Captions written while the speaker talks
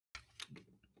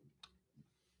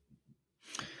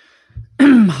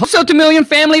So to Million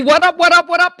family, what up, what up,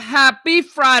 what up? Happy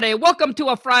Friday. Welcome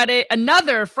to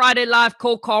another Friday live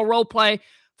cold call role play.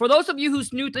 For those of you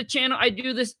who's new to the channel, I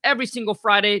do this every single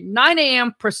Friday, 9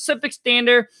 a.m. Pacific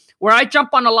Standard, where I jump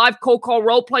on a live cold call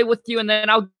role play with you, and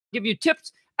then I'll give you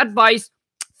tips, advice,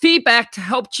 feedback to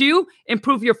help you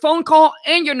improve your phone call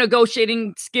and your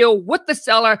negotiating skill with the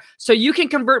seller so you can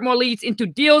convert more leads into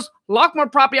deals, lock more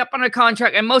property up under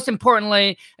contract, and most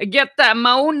importantly, get that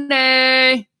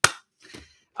money.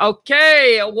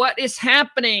 Okay, what is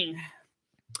happening?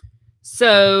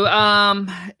 So,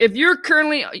 if you're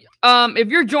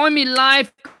joining me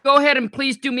live, go ahead and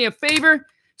please do me a favor.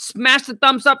 Smash the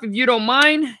thumbs up if you don't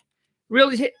mind.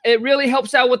 It really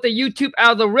helps out with the YouTube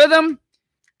algorithm.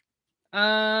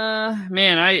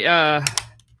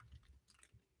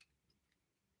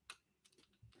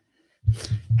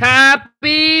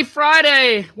 Happy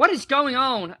Friday. What is going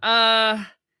on?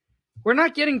 We're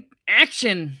not getting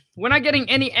action. We're not getting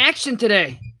any action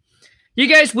today. You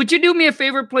guys, would you do me a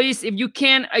favor, please? If you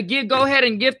can, go ahead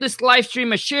and give this live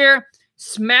stream a share.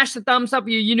 Smash the thumbs up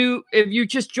if you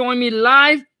just joined me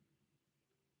live.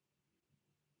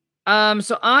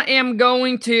 So I am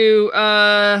going to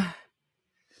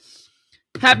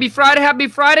happy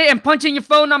Friday, and punch in your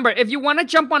phone number. If you want to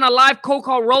jump on a live cold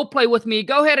call role play with me,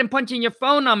 go ahead and punch in your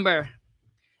phone number.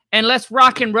 And let's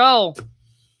rock and roll.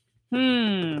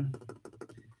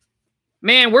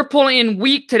 Man, we're pulling in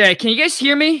weak today. Can you guys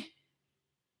hear me?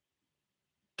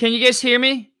 Can you guys hear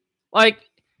me? Like,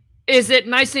 is it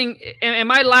nice and am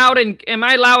I loud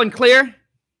and clear?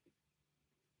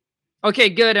 Okay,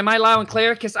 good. Am I loud and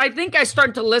clear? Because I think I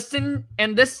start to listen,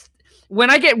 and when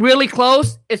I get really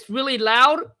close, it's really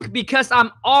loud because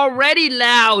I'm already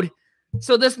loud.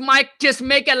 So this mic just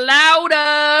make it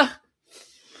louder.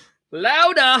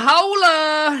 Louder,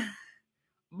 holla.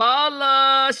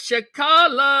 Bala,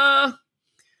 shakala.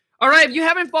 All right, if you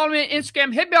haven't followed me on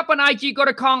Instagram, hit me up on IG. Go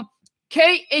to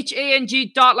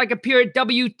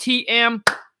KHANG.WTM.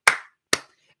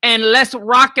 And let's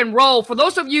rock and roll. For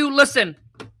those of you, listen,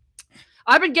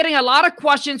 I've been getting a lot of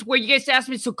questions where you guys ask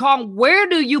me, so Kong, where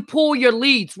do you pull your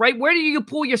leads, right? Where do you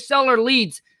pull your seller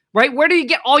leads, right? Where do you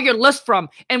get all your lists from?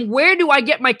 And where do I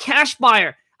get my cash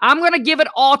buyer? I'm going to give it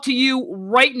all to you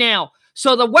right now.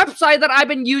 So the website that I've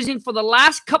been using for the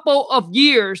last couple of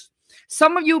years,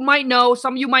 some of you might know,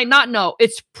 some of you might not know,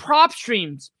 it's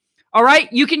PropStreams. All right?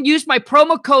 You can use my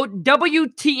promo code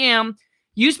WTM.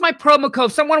 Use my promo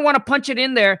code. If someone want to punch it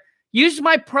in there, use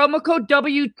my promo code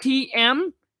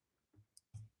WTM.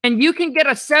 And you can get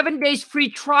a 7 days free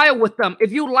trial with them.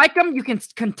 If you like them, you can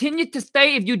continue to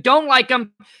stay. If you don't like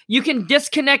them, you can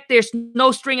disconnect. There's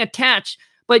no string attached.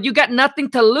 But you got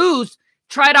nothing to lose.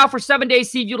 Try it out for 7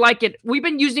 days. See if you like it. We've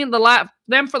been using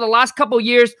them for the last couple of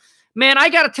years. Man, I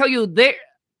got to tell you, their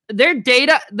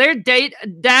data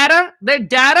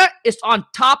is on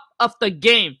top of the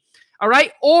game. All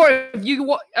right? Or if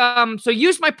you so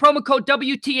use my promo code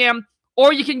WTM,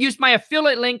 or you can use my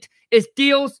affiliate link. It's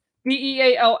Deals,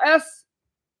 DEALS,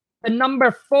 the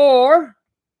number 4,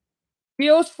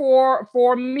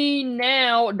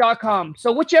 dealsformenow.com.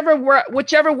 So whichever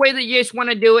way that you guys want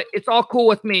to do it, it's all cool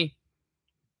with me.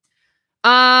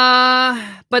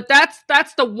 But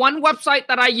that's the one website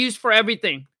that I use for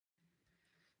everything.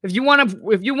 If you want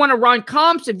to run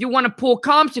comps, if you want to pull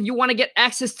comps, if you want to get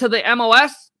access to the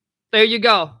MOS, there you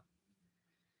go.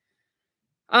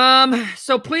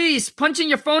 So please punch in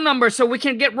your phone number so we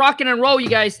can get rocking and roll, you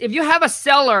guys. If you have a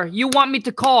seller you want me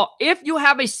to call, if you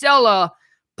have a seller,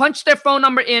 punch their phone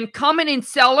number in, comment in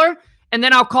seller, and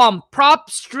then I'll call them.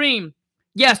 PropStream.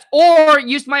 Yes, or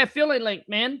use my affiliate link,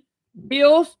 man.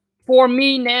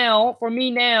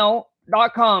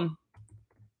 Dealsformenow.com.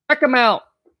 Check them out.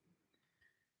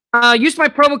 Use my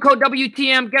promo code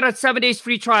WTM, get a 7 days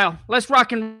free trial. Let's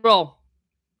rock and roll.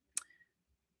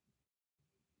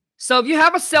 So if you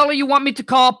have a seller you want me to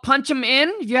call, punch them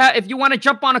in. If you want to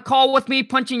jump on a call with me,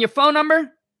 punch in your phone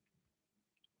number.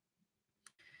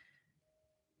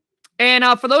 And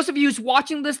for those of you who's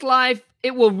watching this live,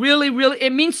 it will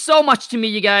it means so much to me,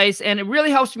 you guys, and it really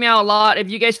helps me out a lot.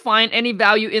 If you guys find any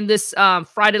value in this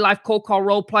Friday live cold call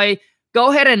role play,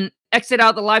 go ahead and exit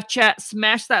out the live chat,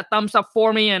 smash that thumbs up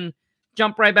for me, and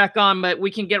jump right back on. But we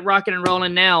can get rocking and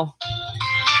rolling now.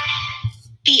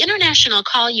 The international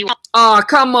call you... Oh,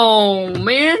 come on,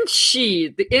 man.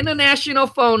 The international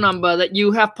phone number that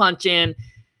you have punched in.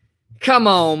 Come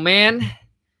on, man.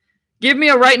 Give me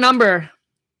a right number.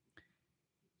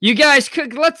 You guys,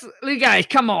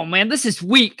 come on, man. This is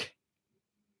weak.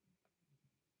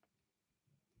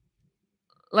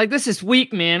 Like, this is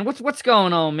weak, man. What's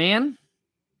going on, man?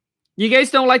 You guys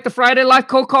don't like the Friday Live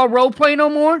Cold Call role play no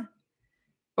more?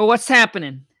 Or what's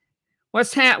happening?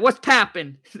 What's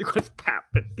poppin'? What's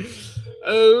poppin'?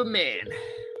 Oh man.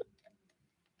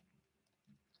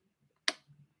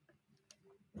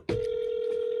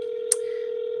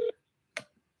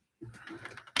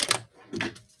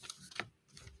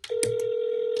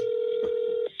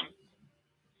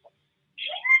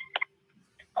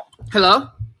 Hello?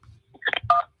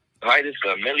 Hi, this is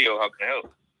Emilio. How can I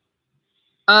help?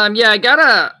 Yeah,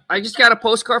 I just got a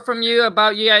postcard from you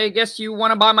about you. I guess you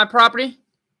want to buy my property?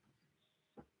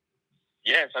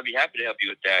 Yes, I'd be happy to help you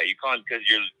with that. You calling because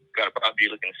you got a property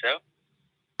you're looking to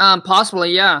sell?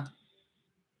 Possibly, yeah.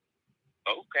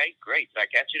 Okay, great. Did I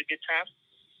catch you at a good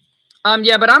time?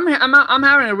 Yeah, but I'm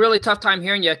having a really tough time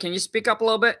hearing you. Can you speak up a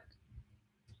little bit?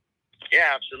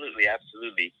 Yeah, absolutely.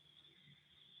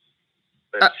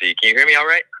 Let's see. Can you hear me all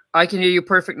right? I can hear you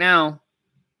perfect now.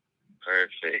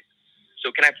 Perfect.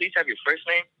 So can I please have your first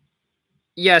name?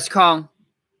 Yes, Kong.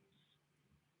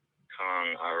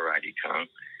 Kong. Alrighty, Kong.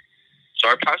 So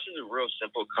our process is real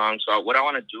simple, Kong. So what I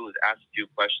want to do is ask a few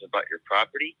questions about your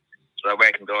property, so that way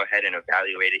I can go ahead and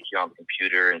evaluate it here on the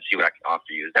computer and see what I can offer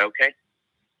you. Is that okay?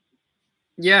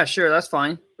 Yeah, sure. That's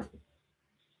fine.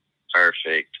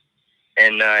 Perfect.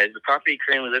 And is the property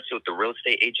currently listed with the real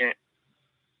estate agent?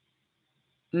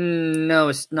 No,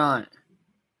 it's not.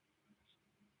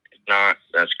 If not,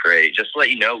 that's great. Just to let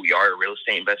you know, we are a real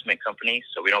estate investment company,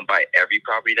 so we don't buy every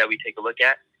property that we take a look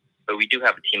at, but we do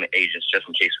have a team of agents just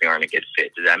in case we aren't a good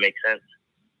fit. Does that make sense?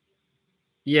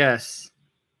 Yes.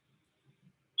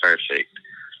 Perfect.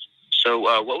 So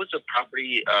what was the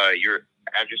property, your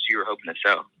address you were hoping to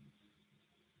sell?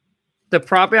 The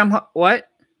property what?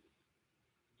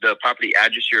 The property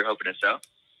address you were hoping to sell?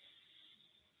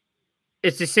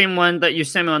 It's the same one that you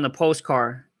sent me on the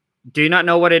postcard. Do you not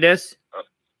know what it is?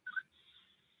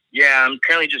 Yeah, I'm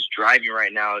currently just driving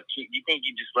right now. Do you think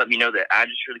you just let me know the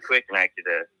address really quick, and I could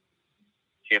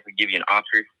see if I could give you an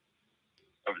offer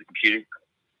over the computer?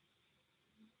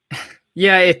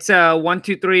 Yeah, it's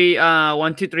 123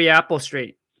 Apple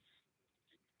Street.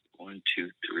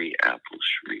 123 Apple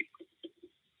Street.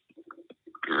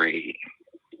 Great.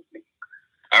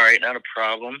 All right, not a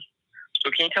problem. So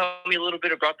can you tell me a little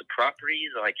bit about the properties,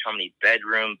 like how many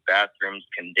bedrooms, bathrooms,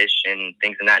 condition,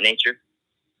 things of that nature?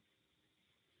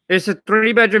 It's a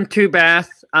 3-bedroom,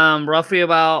 2-bath, roughly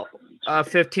about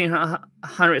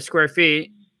 1,500 square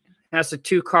feet. It has a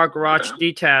 2-car garage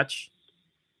detached.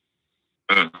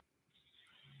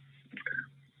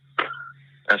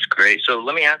 That's great. So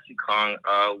let me ask you, Kong,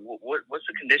 what's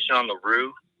the condition on the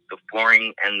roof, the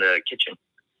flooring, and the kitchen?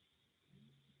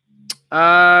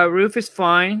 Roof is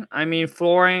fine. I mean,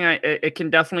 flooring, it can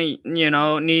definitely,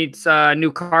 needs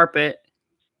new carpet.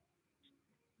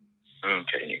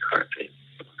 Okay, new carpet.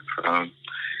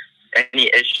 Any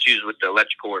issues with the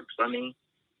electrical or plumbing?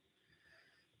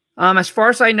 As far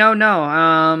as I know,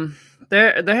 no.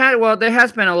 There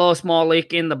has been a little small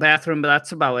leak in the bathroom, but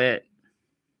that's about it.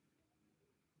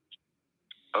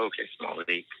 Okay, small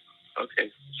leak.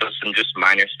 Okay, so some just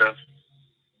minor stuff.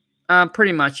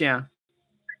 Pretty much, yeah.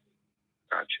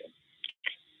 Gotcha.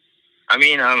 I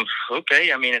mean,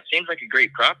 okay. I mean, it seems like a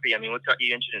great property. I mean, what got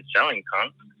you interested in selling,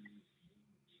 Kong?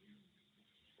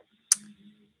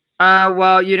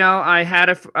 Well, I had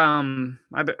I've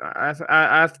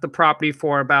the property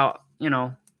for about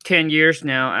 10 years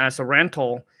now as a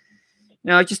rental.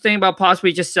 Just thinking about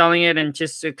possibly just selling it and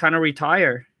just to kind of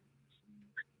retire.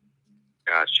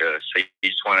 Gotcha. So you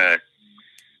just want to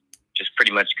just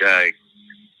pretty much get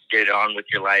it on with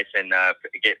your life and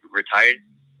get retired?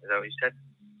 Is that what you said?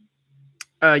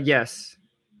 Yes.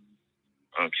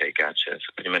 Okay, gotcha. So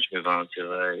pretty much move on to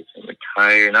life and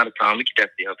retire. Not a problem. We could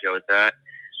definitely help you out with that.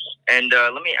 And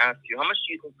let me ask you, how much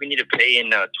do you think we need to pay in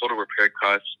total repair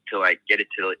costs to get it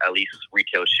to at least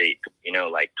retail shape?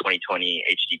 Like 2020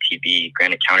 HDTV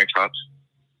granite countertops.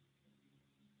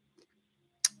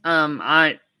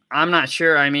 I'm not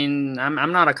sure. I mean,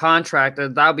 I'm not a contractor.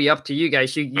 That'll be up to you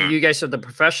guys. You guys are the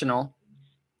professional.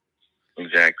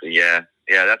 Exactly. Yeah.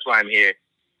 That's why I'm here.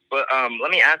 But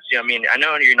let me ask you. I mean, I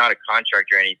know you're not a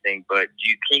contractor or anything, but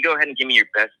can you go ahead and give me your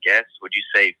best guess? Would you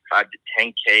say 5 to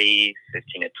 10K,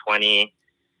 15 to 20,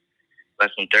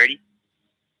 less than 30?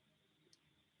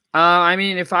 I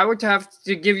mean, if I were to have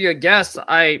to give you a guess,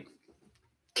 I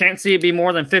can't see it be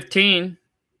more than 15.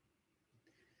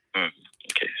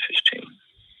 Okay, 15.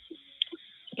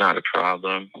 Not a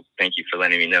problem. Thank you for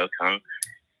letting me know, Kong.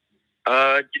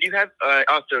 Did you have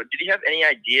any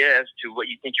idea as to what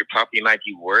you think your property might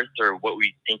be worth, or what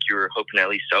we think you were hoping to at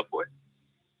least sell for?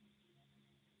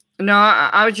 No,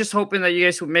 I was just hoping that you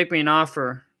guys would make me an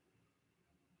offer.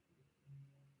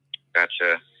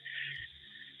 Gotcha.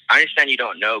 I understand you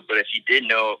don't know, but if you did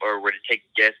know or were to take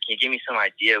a guess, can you give me some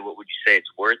idea what would you say it's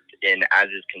worth in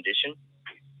as-is condition?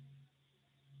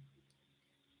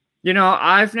 You know,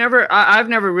 I've never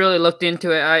really looked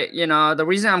into it. The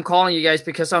reason I'm calling you guys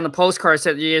because on the postcard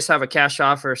said you guys have a cash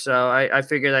offer, so I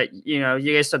figure that you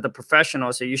guys are the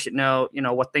professionals, so you should know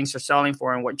what things are selling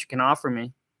for and what you can offer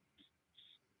me.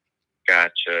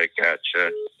 Gotcha.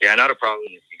 Yeah, not a problem.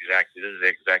 Exactly. This is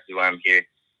exactly why I'm here.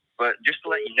 But just to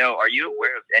let you know, are you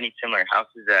aware of any similar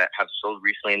houses that have sold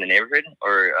recently in the neighborhood,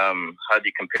 or how do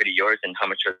you compare to yours, and how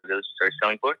much are those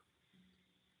selling for?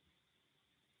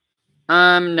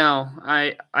 No,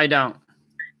 I don't.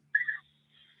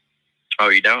 Oh,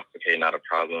 you don't? Okay, not a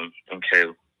problem. Okay,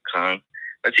 Kong.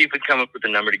 Let's see if we come up with a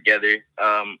number together.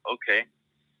 Okay.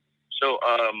 So,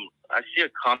 I see a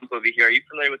comp over here. Are you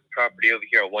familiar with the property over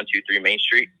here on 123 Main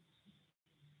Street?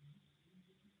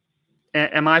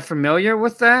 Am I familiar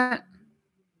with that?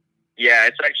 Yeah,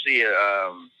 it's actually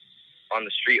on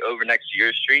the street over next to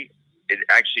your street. It's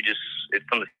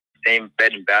on the same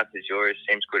bed and bath as yours,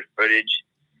 same square footage.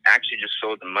 Actually just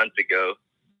sold a month ago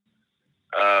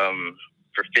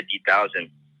for $50,000.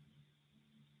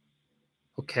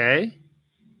 Okay.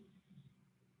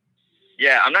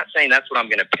 Yeah, I'm not saying that's what I'm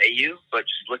going to pay you, but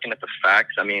just looking at the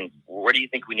facts, I mean, where do you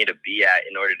think we need to be at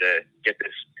in order to get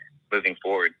this moving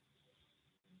forward?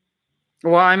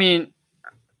 Well, I mean,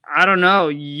 I don't know.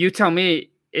 You tell me.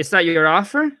 Is that your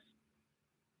offer?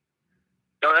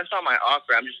 No, that's not my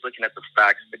offer. I'm just looking at the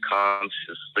facts, the comps,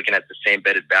 just looking at the same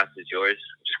bed and bath as yours,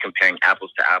 just comparing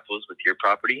apples to apples with your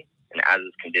property and as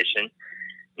is condition.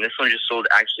 And this one just sold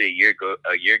actually a year ago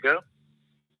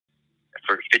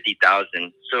for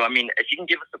 $50,000. So, I mean, if you can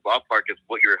give us a ballpark of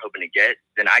what you're hoping to get,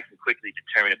 then I can quickly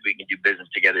determine if we can do business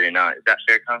together or not. Is that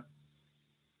fair, Tom?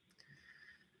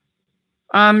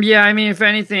 Yeah, I mean, if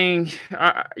anything,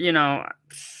 50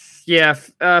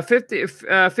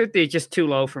 is just too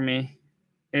low for me.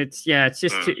 It's just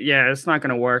it's not going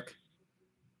to work.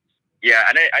 Yeah,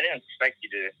 I didn't expect you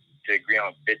to agree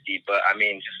on 50, but I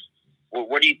mean, just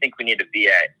what do you think we need to be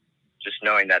at? Just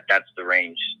knowing that that's the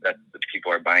range that the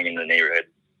people are buying in the neighborhood.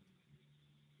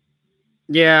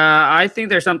 Yeah, I think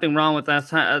there's something wrong with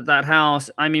that house.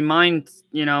 I mean, mine's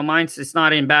it's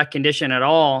not in bad condition at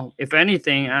all. If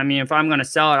anything, I mean, if I'm going to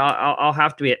sell it, I'll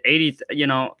have to be at 80,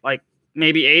 like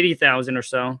maybe 80,000 or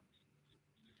so.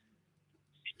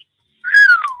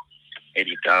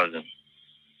 80,000.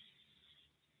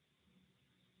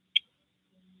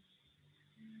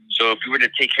 So if we were to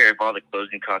take care of all the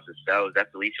closing costs of sale, is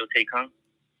that the least you'll take on?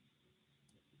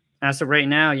 As of right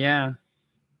now, yeah.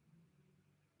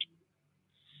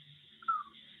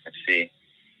 Let's see.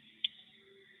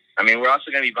 I mean, we're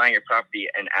also going to be buying your property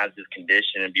in as-is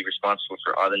condition and be responsible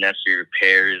for all the necessary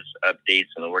repairs, updates,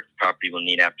 and the work the property will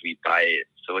need after we buy it.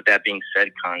 So with that being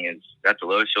said, Kong, is that the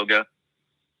lowest you'll go?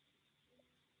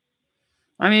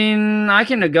 I mean, I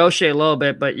can negotiate a little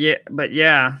bit, but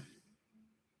yeah.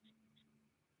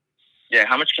 Yeah,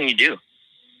 how much can you do?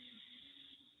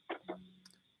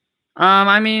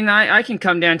 I mean, I can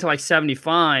come down to like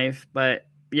 75, but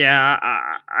yeah,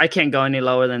 I can't go any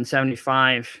lower than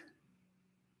 75.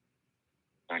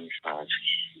 95.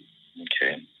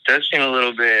 Okay. Does seem a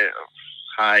little bit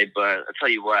high, but I'll tell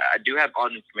you what, I do have all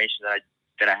the information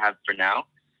that I have for now.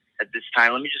 At this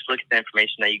time, let me just look at the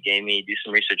information that you gave me, do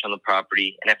some research on the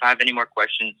property, and if I have any more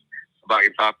questions about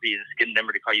your property, is this a good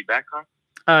number to call you back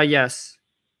on? Yes.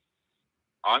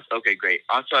 Awesome. Okay, great.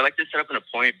 Also, I'd like to set up an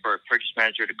appointment for a purchase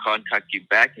manager to contact you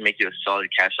back and make you a solid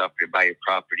cash offer to buy your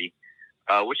property.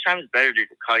 Which time is better to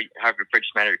have your purchase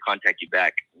manager contact you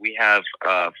back? We have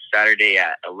Saturday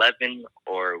at 11,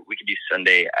 or we could do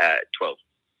Sunday at 12.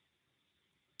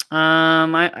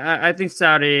 I think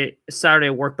Saturday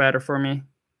will work better for me.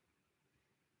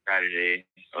 Saturday.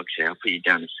 Okay, I'll put you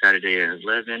down to Saturday at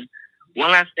 11.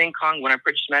 One last thing, Kong. When our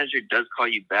purchase manager does call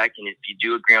you back, and if you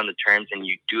do agree on the terms and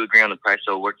you do agree on the price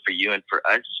that will work for you and for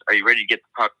us, are you ready to get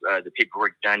the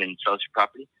paperwork done and sell your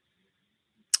property?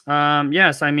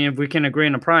 Yes. I mean, if we can agree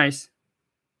on a price.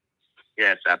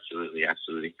 Yes, absolutely.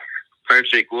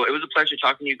 Perfect. Well, it was a pleasure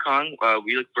talking to you, Kong.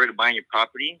 We look forward to buying your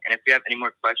property. And if you have any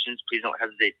more questions, please don't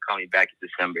hesitate to call me back at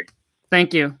this number.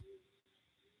 Thank you.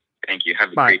 Thank you.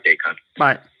 Have a great day, Kong.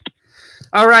 Bye.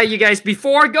 All right, you guys,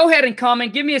 go ahead and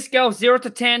comment. Give me a scale of 0 to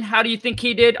 10. How do you think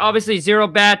he did? Obviously, 0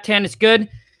 bad, 10 is good.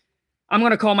 I'm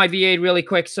going to call my VA really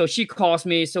quick. So she calls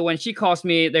me. So when she calls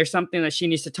me, there's something that she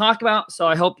needs to talk about.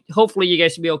 So hopefully you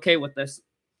guys will be okay with this.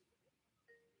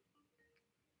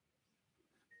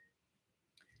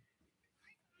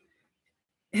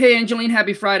 Hey, Angeline,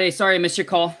 happy Friday. Sorry I missed your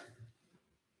call.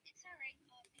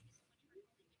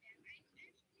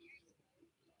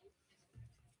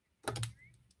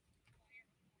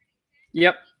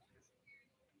 Yep.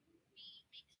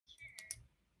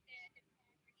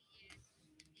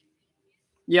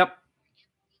 Yep.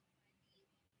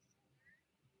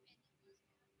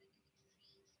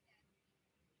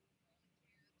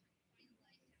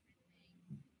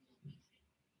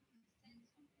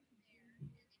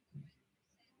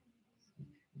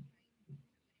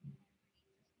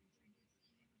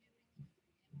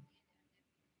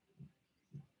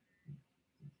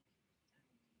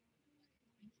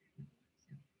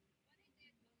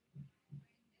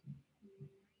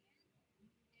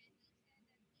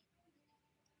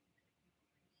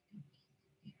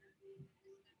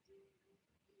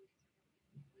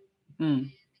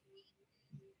 Mm.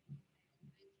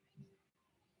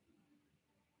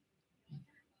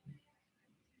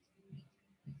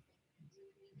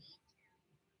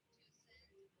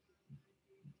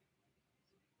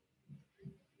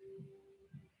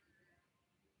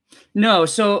 No,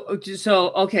 so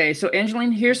okay, so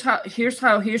Angeline, here's how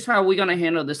we're gonna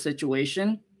handle this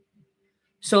situation.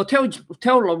 So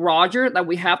tell Roger that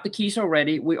we have the keys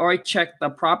already. We already checked the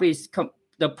property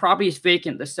is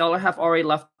vacant. The seller have already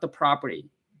left the property.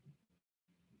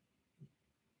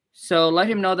 So let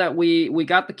him know that we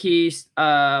got the keys.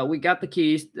 We got the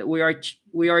keys. We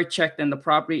already checked, and the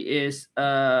property is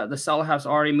the seller has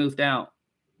already moved out.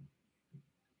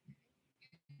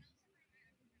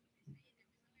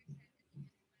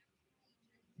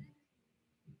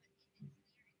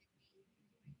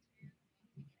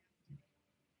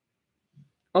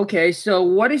 Okay, so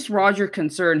what is Roger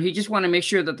concerned? He just want to make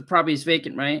sure that the property is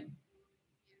vacant, right?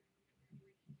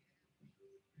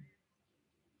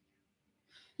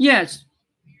 Yes.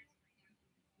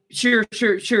 Sure.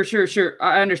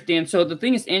 I understand. So the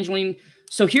thing is, Angeline,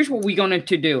 so here's what we're going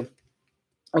to do.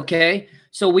 Okay.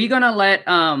 So we're gonna let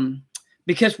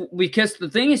because the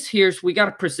thing is here is we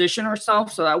gotta position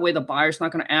ourselves so that way the buyer's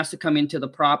not gonna ask to come into the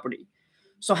property.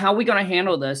 So how we gonna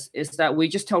handle this is that we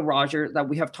just tell Roger that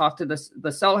we have talked to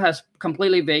the seller has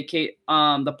completely vacate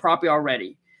the property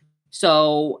already.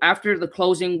 So after the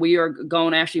closing, we are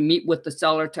going to actually meet with the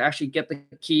seller to actually get the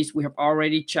keys. We have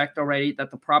already checked already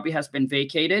that the property has been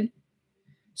vacated.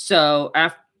 So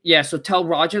after yeah, so tell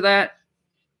Roger that.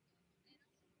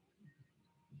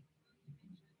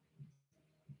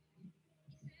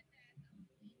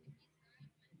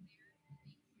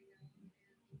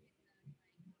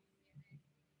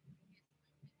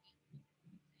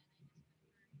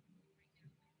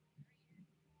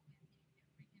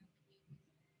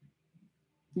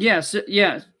 Yes,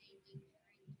 yes.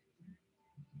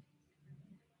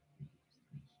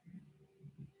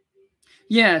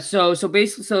 Yeah, so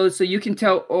basically, so you can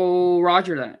tell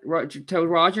Roger that tell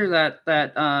Roger that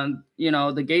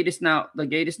the gate is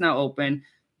now open.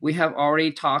 We have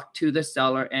already talked to the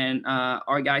seller, and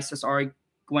our guys has already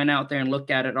went out there and looked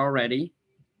at it already.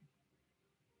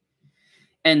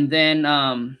 And then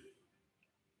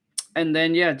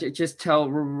yeah, just tell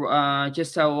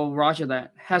Roger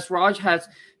that has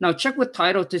now check with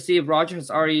title to see if Roger has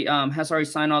already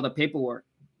signed all the paperwork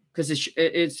because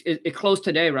it closed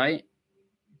today, right?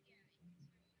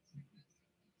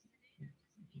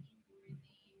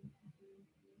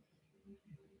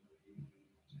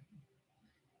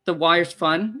 The wires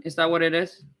fund, is that what it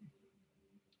is?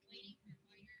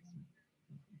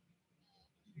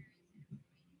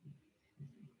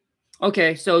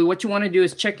 Okay, so what you want to do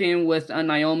is check in with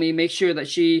Naomi, make sure that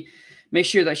she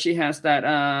has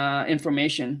that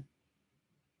information,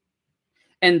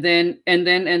 and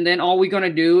then all we're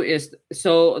gonna do is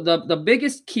so the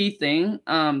biggest key thing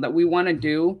that we want to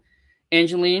do,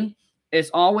 Angeline, is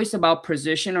always about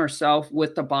position ourselves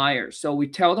with the buyers. So we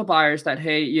tell the buyers that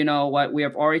hey, you know what, we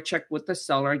have already checked with the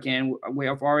seller again. We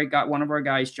have already got one of our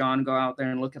guys, John, go out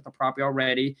there and look at the property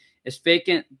already. It's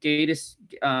vacant. The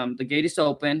gate is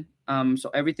open. So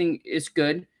everything is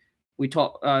good.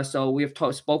 So we have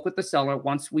spoke with the seller.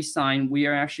 Once we sign, we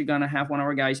are actually gonna have one of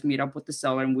our guys meet up with the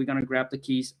seller, and we're gonna grab the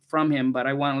keys from him. But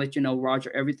I want to let you know, Roger,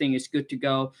 everything is good to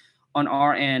go on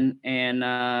our end, and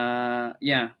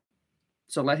yeah.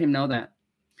 So let him know that.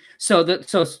 So the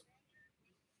so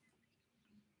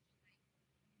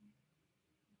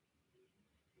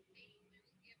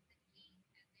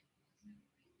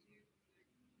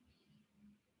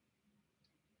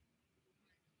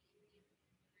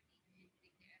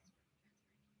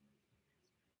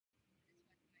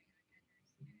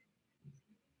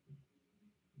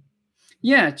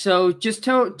yeah. So just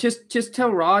tell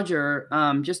Roger.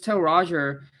 Just tell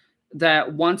Roger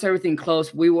that once everything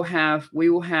closed, we will have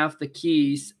the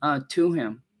keys to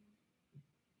him.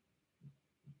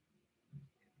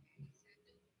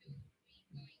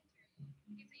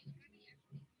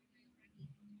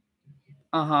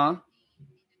 Uh huh.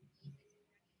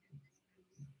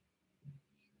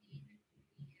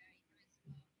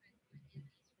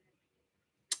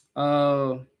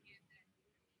 Oh,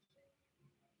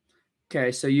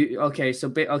 okay. So you okay?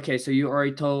 So okay. So you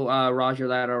already told Roger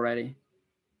that already.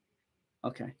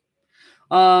 Okay.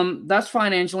 That's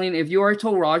fine, Angeline. If you already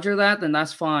told Roger that, then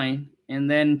that's fine. And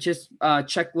then just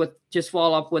just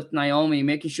follow up with Naomi,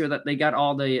 making sure that they got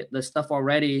all the stuff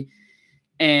already.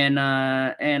 And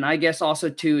I guess also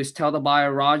too is tell the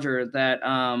buyer Roger that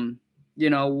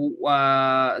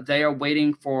they are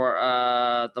waiting for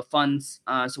the funds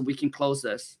so we can close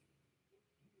this.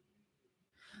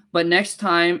 But next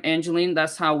time, Angeline,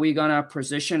 that's how we're gonna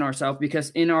position ourselves, because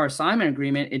in our assignment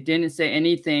agreement, it didn't say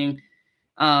anything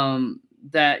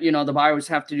that the buyers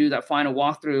have to do that final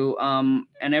walkthrough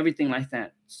and everything like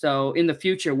that. So in the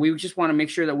future, we just want to make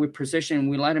sure that we position.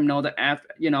 We let him know that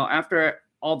after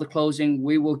all the closing,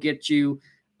 we will get you,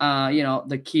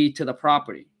 the key to the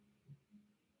property.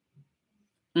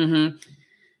 Mm-hmm.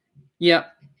 Yeah.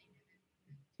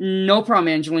 No problem,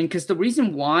 Angeline. Because the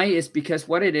reason why is because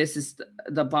what it is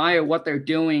the buyer, what they're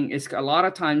doing is a lot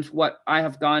of times what I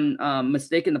have gone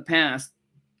mistake in the past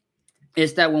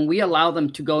is that when we allow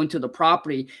them to go into the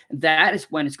property, that is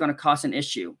when it's going to cause an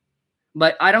issue.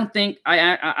 But I don't think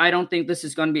I don't think this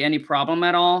is going to be any problem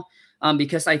at all,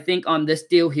 because I think on this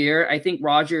deal here, I think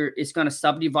Roger is going to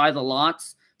subdivide the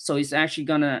lots. So he's actually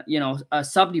going to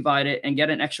subdivide it and get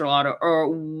an extra lot or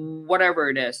whatever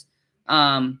it is.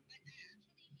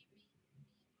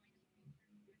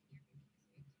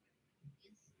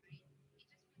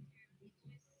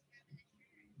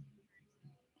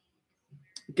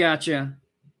 Gotcha.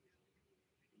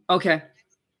 Okay.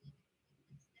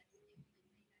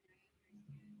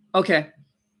 Okay.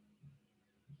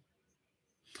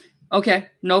 Okay,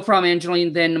 no problem,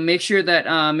 Angeline. Then make sure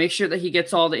that he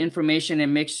gets all the information,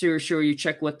 and make sure you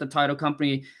check with the title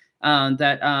company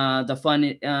that the fund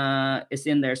is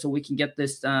in there, so we can get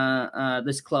this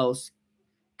close.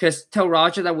 Because tell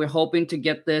Roger that we're hoping to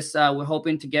get this. We're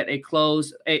hoping to get a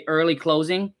early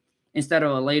closing instead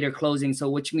of a later closing. So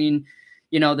which mean,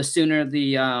 the sooner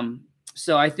the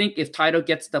So I think if title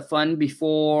gets the fund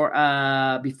before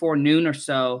noon or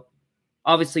so,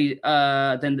 obviously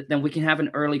then we can have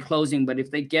an early closing. But if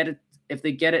they get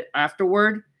it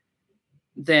afterward,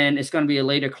 then it's going to be a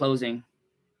later closing.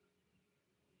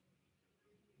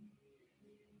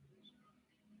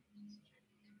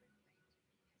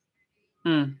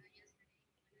 Hmm.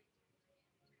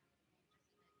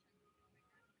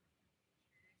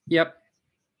 Yep.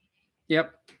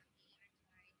 Yep.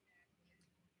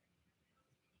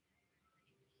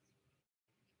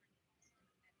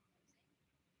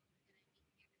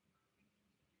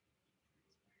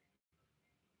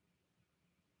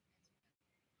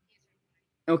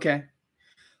 Okay.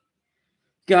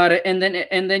 Got it. And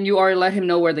then you already let him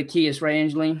know where the key is, right,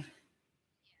 Angeline?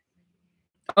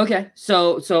 Okay.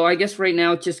 So I guess right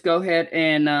now just go ahead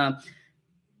and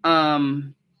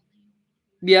um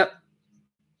yep.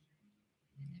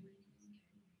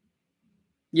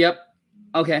 Yep.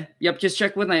 Okay. Yep. Just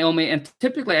check with Naomi. And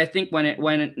typically, I think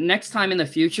next time in the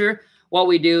future, what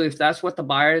we do, if that's what the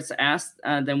buyers asked,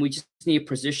 then we just need to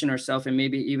position ourselves and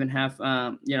maybe even have,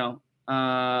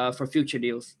 for future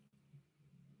deals.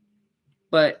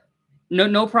 But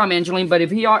no problem, Angeline. But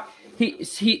if he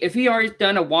already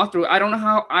done a walkthrough, I don't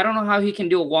know how he can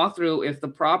do a walkthrough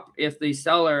if the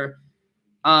seller,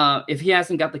 if he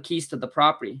hasn't got the keys to the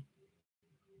property.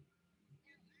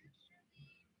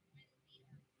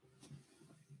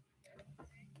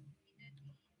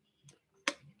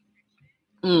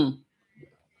 Mm,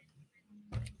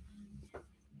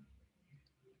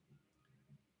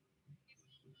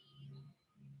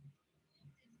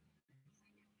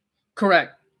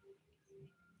 correct.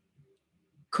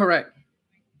 Correct.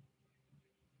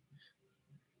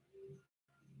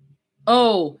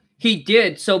 Oh, he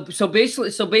did. So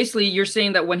basically, you're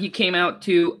saying that when he came out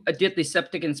to did the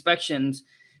septic inspections,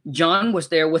 John was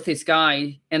there with his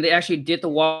guy, and they actually did the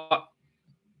walk.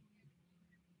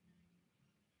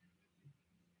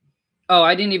 Oh,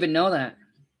 I didn't even know that.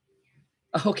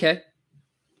 Okay.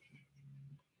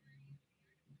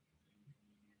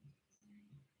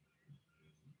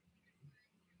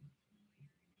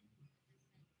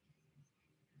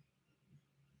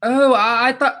 Oh,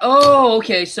 I thought. Oh,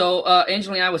 okay. So,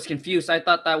 Angeline, I was confused. I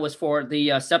thought that was for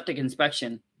the septic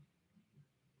inspection.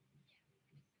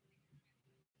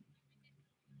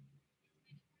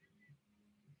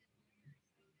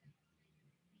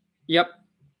 Yep.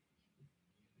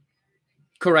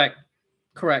 Correct.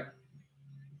 Correct.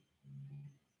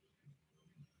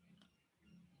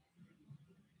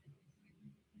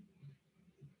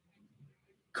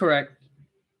 Correct.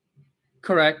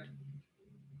 Correct.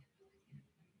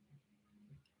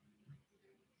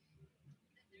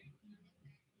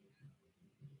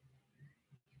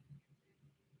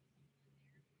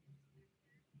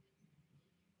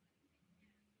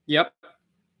 Yep.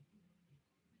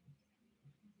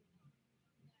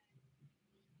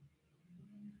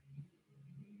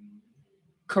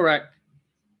 Correct.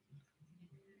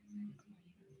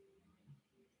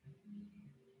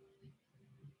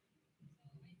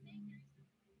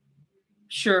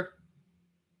 Sure.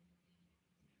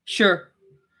 Sure.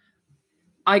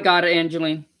 I got it,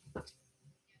 Angeline.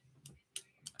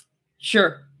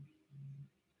 Sure.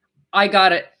 I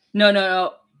got it. No, no,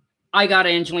 no. I got it,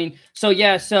 Angeline. So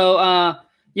just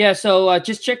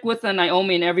check with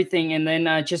Naomi and everything, and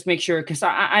then just make sure, because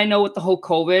I know with the whole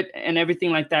COVID and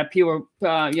everything like that, people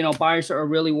buyers are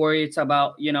really worried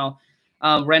about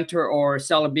renter or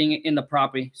seller being in the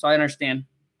property. So I understand.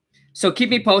 So keep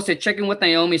me posted. Checking with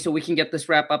Naomi so we can get this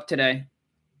wrap up today.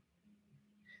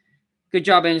 Good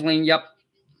job, Angeline. Yep.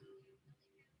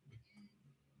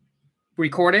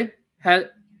 Recorded.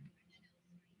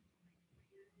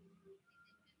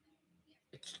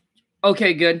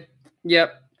 Okay, good.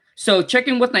 Yep. So check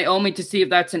in with Naomi to see if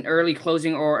that's an early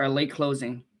closing or a late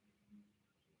closing.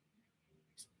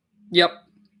 Yep.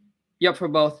 Yep, for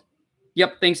both.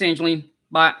 Yep. Thanks, Angeline.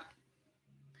 Bye.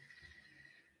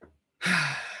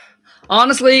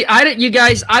 Honestly, you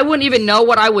guys, I wouldn't even know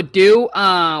what I would do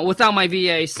without my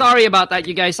VA. Sorry about that,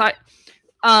 you guys. If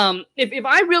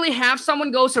I really have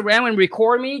someone goes around and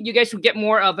record me, you guys would get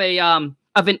more of an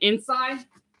insight.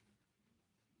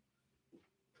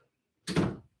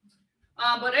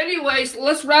 But anyways,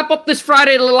 let's wrap up this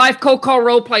Friday live cold call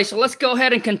role play. So let's go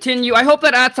ahead and continue. I hope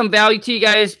that adds some value to you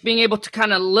guys, being able to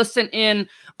kind of listen in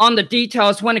on the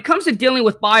details. When it comes to dealing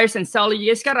with buyers and sellers,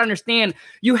 you guys got to understand,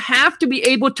 you have to be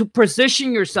able to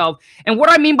position yourself. And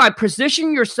what I mean by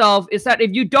position yourself is that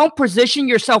if you don't position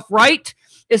yourself right,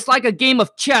 it's like a game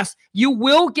of chess. You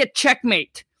will get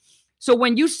checkmate. So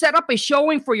when you set up a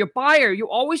showing for your buyer, you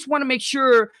always want to make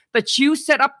sure that you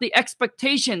set up the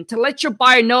expectation to let your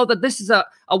buyer know that this is a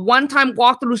one-time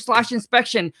walkthrough /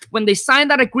 inspection. When they sign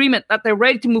that agreement, that they're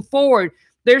ready to move forward,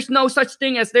 there's no such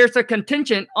thing as there's a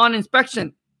contingent on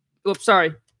inspection. Oops,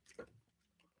 sorry.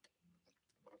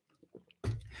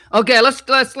 Okay, let's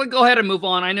go ahead and move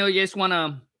on. I know you guys want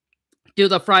to do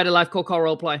the Friday live cold call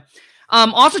role play.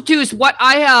 Also, too, is what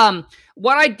I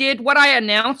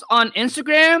announced on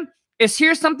Instagram. Is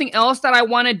here's something else that I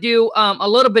want to do a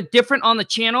little bit different on the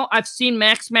channel. I've seen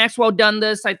Max Maxwell done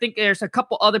this. I think there's a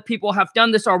couple other people have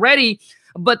done this already,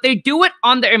 but they do it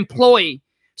on their employee.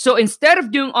 So instead of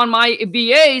doing on my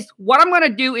VAs, what I'm going to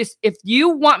do is if you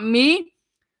want me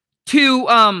to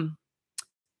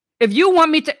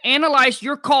analyze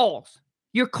your call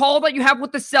that you have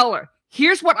with the seller,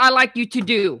 here's what I like you to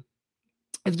do.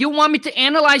 If you want me to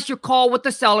analyze your call with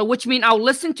the seller, which means I'll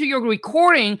listen to your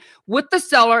recording with the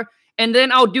seller, and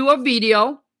then I'll do a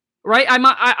video, right?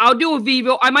 I'll do a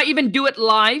video. I might even do it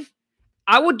live.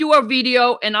 I will do a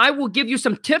video, and I will give you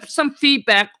some tips, some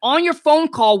feedback on your phone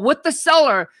call with the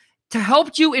seller to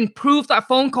help you improve that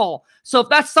phone call. So if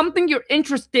that's something you're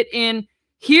interested in,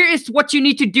 here is what you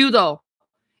need to do, though.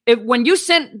 When you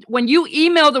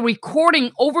email the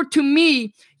recording over to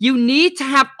me, you need to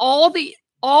have all the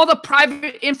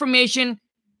private information,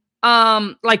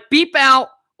 like beep out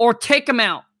or take them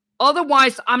out.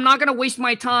 Otherwise, I'm not going to waste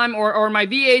my time, or my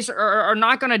VAs are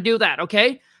not going to do that,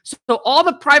 okay? So all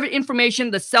the private information,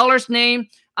 the seller's name,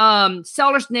 all of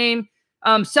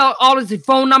the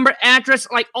phone number, address,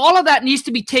 like all of that needs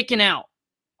to be taken out,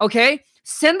 okay?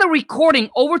 Send the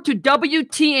recording over to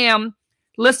WTM,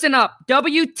 listen up,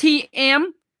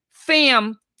 WTM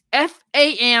FAM,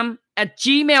 FAM, at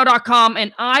gmail.com,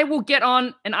 and I will get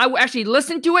on and I will actually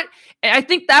listen to it. And I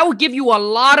think that will give you a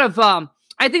lot of,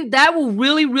 I think that will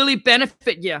really, really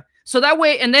benefit you. So that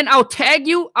way, and then I'll tag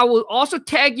you. I will also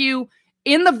tag you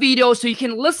in the video so you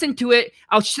can listen to it.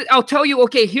 I'll tell you,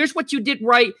 okay, here's what you did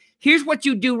right. Here's what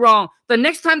you do wrong. The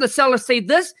next time the seller say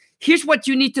this, here's what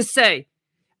you need to say.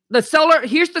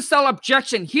 Here's the seller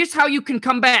objection. Here's how you can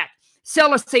come back.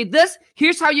 Seller say this.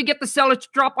 Here's how you get the seller to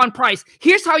drop on price.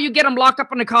 Here's how you get them locked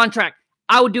up in the contract.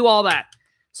 I will do all that.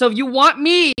 So if you want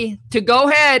me to go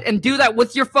ahead and do that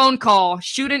with your phone call,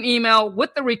 shoot an email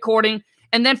with the recording,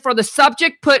 and then for the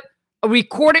subject, put a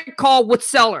recorded call with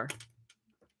seller.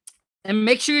 And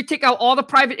make sure you take out all the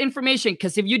private information,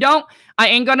 because if you don't, I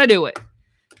ain't going to do it.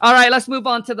 All right, let's move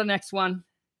on to the next one.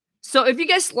 So if you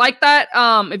guys like that,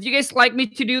 if you guys like me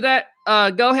to do that,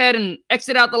 go ahead and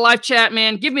exit out the live chat,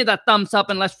 man. Give me that thumbs up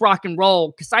and let's rock and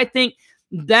roll. Because I think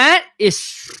that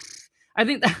is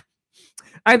going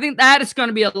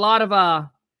to be a lot of,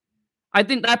 I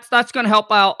think that's going to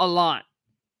help out a lot.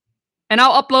 And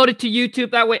I'll upload it to YouTube.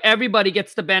 That way everybody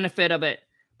gets the benefit of it.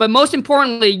 But most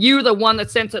importantly, you're the one that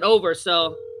sends it over.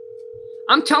 So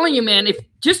I'm telling you, man, if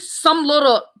just some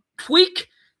little tweak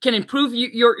can improve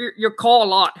your call a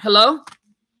lot. Hello?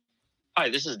 Hi,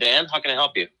 this is Dan. How can I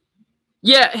help you?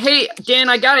 Yeah, hey Dan,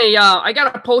 I got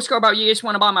a postcard about you. Just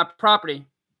want to buy my property.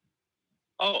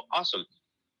 Oh, awesome.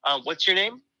 What's your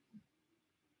name?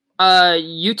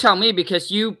 You tell me because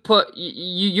you're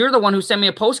the one who sent me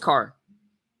a postcard.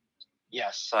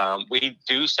 Yes, we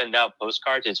do send out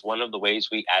postcards. It's one of the ways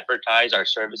we advertise our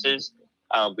services.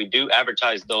 We do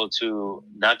advertise, though, to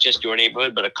not just your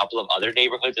neighborhood, but a couple of other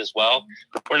neighborhoods as well.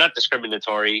 We're not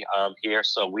discriminatory here,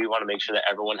 so we want to make sure that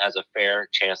everyone has a fair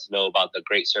chance to know about the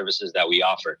great services that we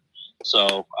offer.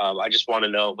 So I just want to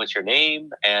know what's your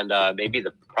name and maybe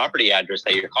the property address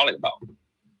that you're calling about.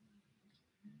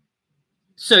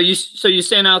 So you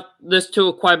send out this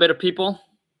to quite a bit of people?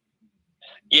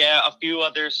 Yeah, a few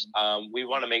others. We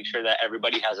want to make sure that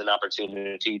everybody has an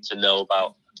opportunity to know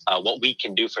about what we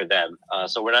can do for them.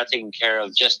 So we're not taking care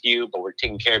of just you, but we're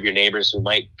taking care of your neighbors who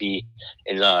might be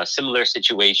in a similar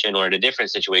situation or in a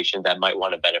different situation that might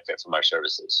want to benefit from our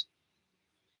services.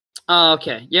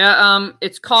 Okay. Yeah.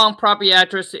 Its calm property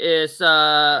address is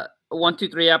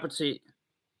 123 Apple Street.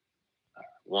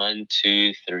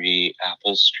 123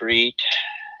 Apple Street.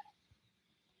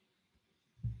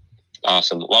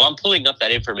 Awesome. While I'm pulling up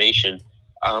that information,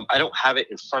 I don't have it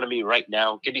in front of me right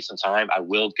now. Give me some time. I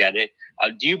will get it.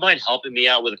 Do you mind helping me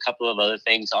out with a couple of other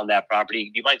things on that property?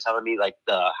 Do you mind telling me like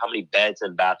how many beds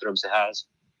and bathrooms it has?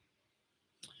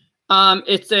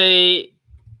 It's a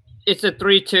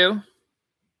 3-2.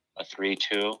 A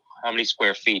 3-2. How many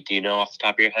square feet? Do you know off the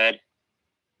top of your head?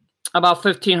 About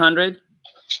 1,500.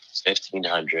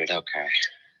 1,500. Okay.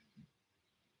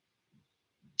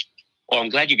 Well, I'm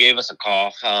glad you gave us a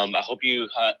call. I hope you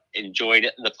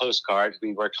enjoyed the postcard.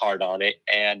 We worked hard on it.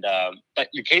 And but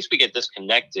in case we get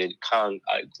disconnected, Kong,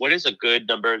 what is a good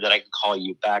number that I can call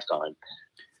you back on?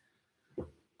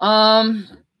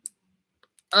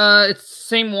 It's the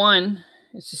same one.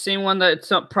 It's the same one that it's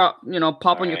pop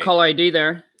on your call ID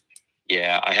there.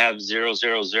 Yeah, I have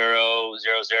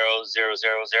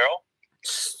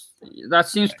 000000000. That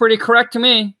seems pretty correct to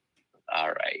me. All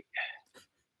right.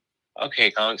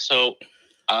 Okay, Kong. So,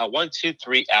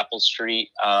 123 Apple Street.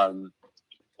 Well,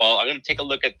 I'm going to take a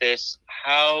look at this.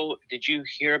 How did you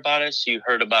hear about us? You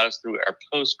heard about us through our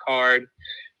postcard.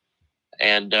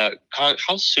 And Kong,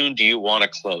 how soon do you want to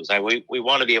close? We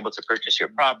want to be able to purchase your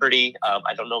property.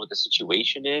 I don't know what the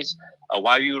situation is.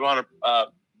 Why you would want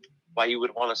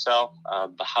to sell?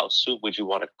 But how soon would you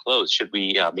want to close? Should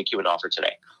we make you an offer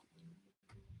today?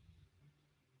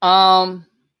 I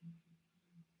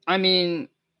mean,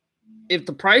 if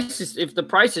the price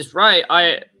is right,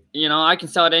 I can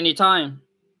sell it any time.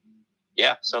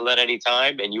 Yeah, sell at any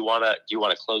time. And do you want to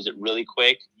close it really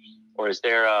quick, or is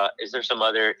there some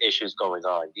other issues going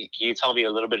on? Can you tell me a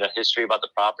little bit of history about the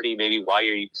property? Maybe why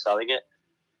you're selling it?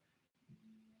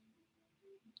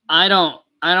 I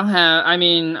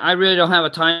really don't have a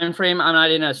time frame. I'm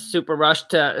not in a super rush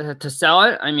to sell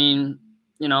it. I mean,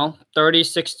 30,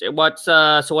 60. What's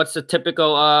the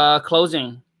typical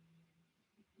closing?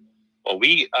 Well,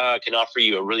 we can offer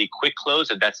you a really quick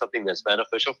close if that's something that's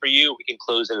beneficial for you. We can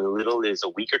close in as little as a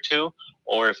week or two,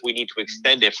 or if we need to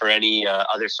extend it for any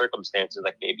other circumstances,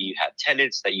 like maybe you have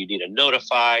tenants that you need to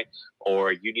notify,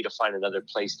 or you need to find another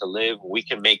place to live, we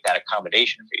can make that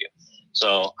accommodation for you.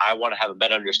 So I want to have a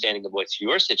better understanding of what's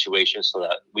your situation so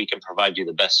that we can provide you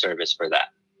the best service for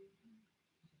that.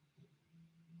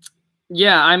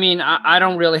 Yeah, I mean, I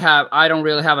don't really have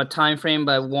a time frame,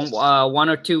 but 1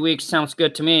 or 2 weeks sounds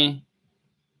good to me.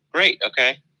 Great.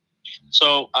 Okay.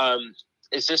 So,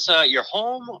 is this your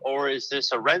home, or is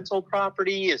this a rental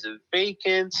property? Is it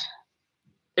vacant?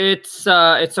 It's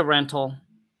a rental.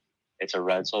 It's a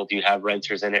rental. Do you have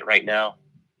renters in it right now?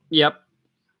 Yep.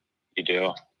 You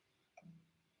do.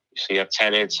 So you have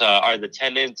tenants. Are the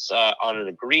tenants on an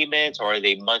agreement, or are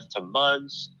they month to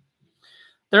month?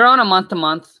 They're on a month to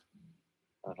month.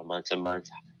 On a month to month.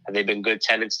 Have they been good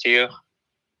tenants to you?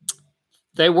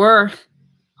 They were.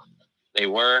 They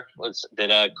were. Did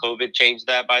COVID change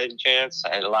that by any chance?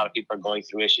 And a lot of people are going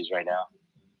through issues right now.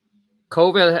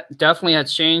 COVID definitely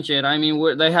has changed it. I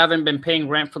mean, they haven't been paying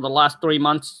rent for the last 3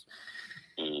 months,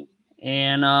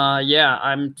 and yeah,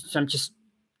 I'm just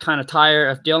kind of tired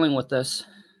of dealing with this.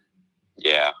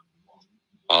 Yeah.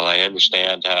 Well, I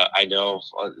understand. I know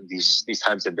these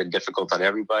times have been difficult on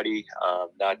everybody,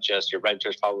 not just your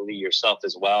renters, probably yourself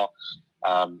as well.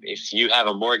 If you have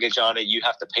a mortgage on it, you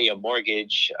have to pay a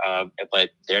mortgage, but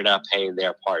they're not paying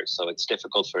their part. So it's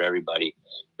difficult for everybody.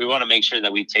 We want to make sure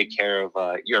that we take care of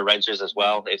your renters as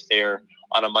well. If they're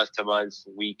on a month-to-month,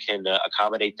 we can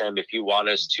accommodate them. If you want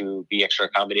us to be extra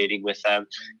accommodating with them,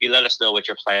 you let us know what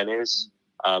your plan is.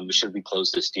 Should we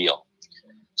close this deal?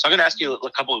 So I'm going to ask you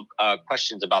a couple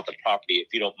questions about the property, if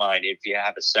you don't mind, if you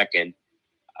have a second.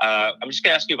 I'm just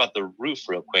going to ask you about the roof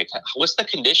real quick. What's the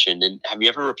condition, and have you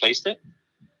ever replaced it?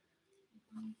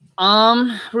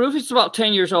 Roof is about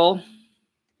 10 years old.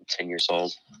 10 years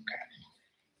old. Okay.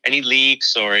 Any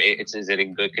leaks, or is it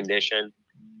in good condition?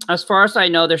 As far as I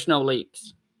know, there's no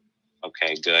leaks.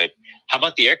 Okay, good. How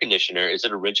about the air conditioner? Is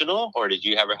it original, or did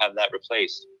you ever have that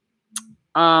replaced?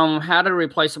 Had it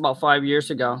replaced about 5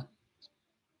 years ago.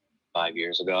 5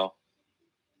 years ago.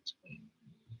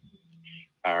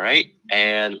 All right.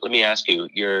 And let me ask you,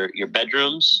 your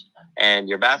bedrooms and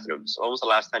your bathrooms, when was the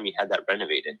last time you had that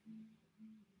renovated?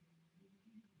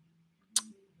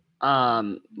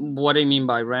 What do you mean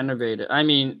by renovated? I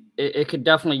mean, it could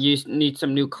definitely need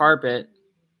some new carpet.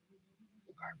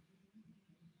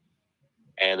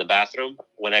 And the bathroom,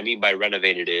 what I mean by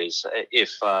renovated is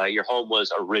if your home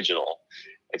was original,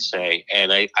 let's say,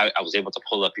 and I was able to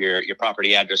pull up your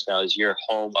property address now. Is your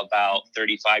home about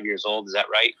 35 years old? Is that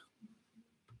right?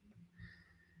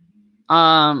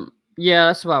 Yeah,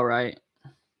 that's about right.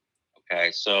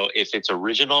 Okay, so if it's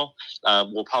original,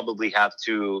 we'll probably have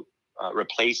to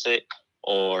replace it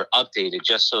or update it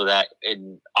just so that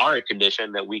in our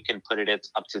condition that we can put it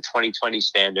up to 2020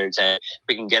 standards and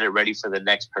we can get it ready for the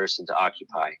next person to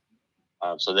occupy,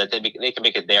 so that they can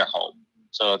make it their home.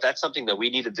 So if that's something that we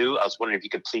need to do, I was wondering if you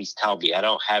could please tell me. I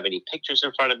don't have any pictures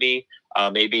in front of me.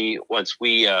 Maybe once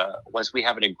we have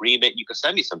an agreement, you can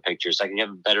send me some pictures. So I can have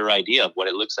a better idea of what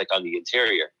it looks like on the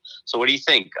interior. So what do you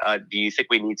think? Do you think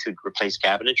we need to replace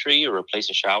cabinetry or replace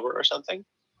a shower or something?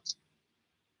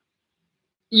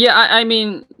 Yeah, I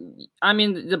mean,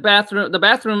 the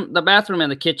bathroom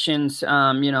and the kitchens,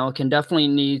 can definitely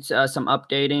need some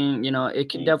updating. It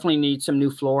can definitely need some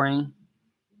new flooring.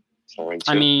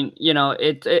 I mean,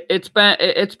 it's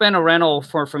been a rental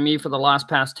for me for the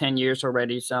past 10 years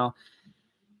already. So,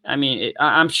 I mean,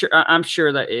 I'm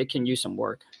sure that it can use some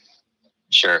work.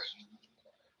 Sure.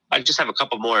 I just have a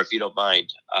couple more, if you don't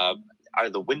mind. Are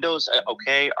the windows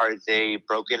okay? Are they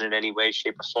broken in any way,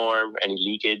 shape, or form? Any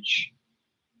leakage?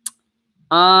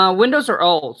 Windows are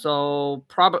old, so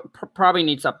probably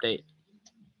needs update.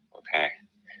 Okay.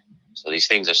 So these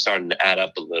things are starting to add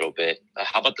up a little bit.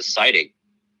 How about the siding?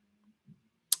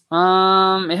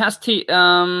 It has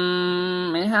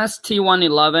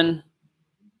T111.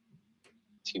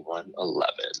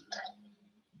 T111.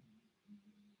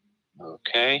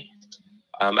 Okay.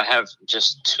 I have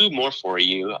just two more for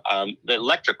you. The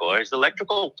electrical. Is the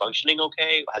electrical functioning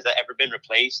okay? Has that ever been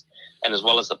replaced? And as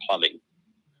well as the plumbing?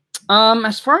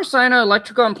 As far as I know,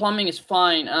 electrical and plumbing is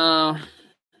fine.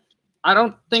 I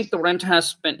don't think the renter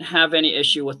have any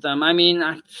issue with them. I mean,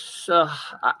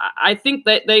 I think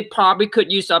that they probably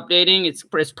could use updating. It's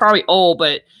probably old,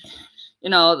 but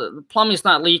the plumbing is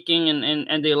not leaking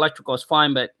and the electrical is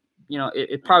fine. But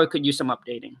it probably could use some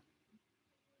updating.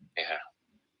 Yeah.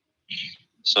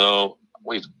 So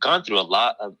we've gone through a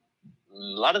lot of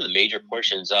the major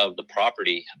portions of the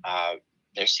property.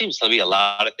 There seems to be a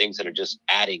lot of things that are just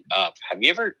adding up. Have you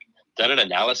ever done an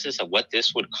analysis of what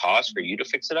this would cost for you to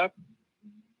fix it up?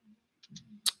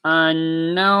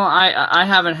 No, I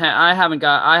haven't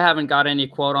got any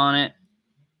quote on it.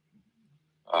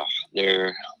 Oh,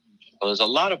 there's a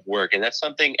lot of work, and that's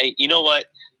something. You know what?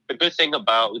 The good thing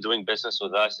about doing business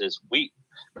with us is we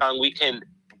can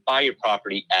buy your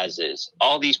property as is.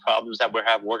 All these problems that we're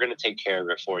having, we're going to take care of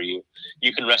it for you.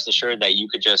 You can rest assured that you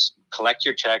could just collect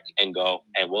your check and go,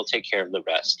 and we'll take care of the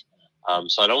rest.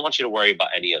 So I don't want you to worry about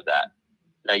any of that.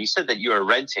 Now, you said that you are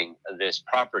renting this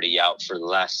property out for the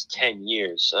last 10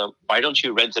 years. Why don't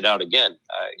you rent it out again?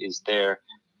 I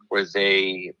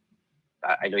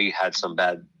know you had some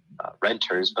bad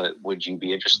renters, but would you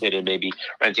be interested in maybe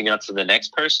renting out to the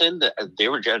next person? They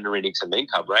were generating some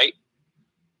income, right?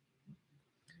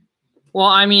 Well,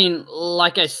 I mean,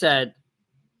 like I said,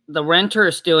 the renter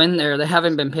is still in there. They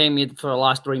haven't been paying me for the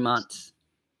last 3 months.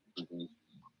 Mm-hmm.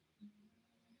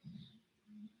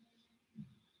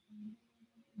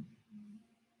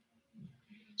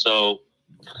 So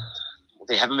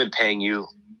they haven't been paying you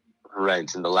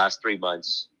rent in the last 3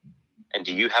 months. And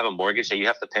do you have a mortgage that you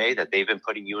have to pay that they've been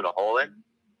putting you in a hole in?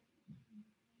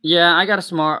 Yeah, I got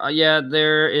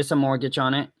there is a mortgage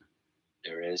on it.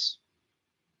 There is.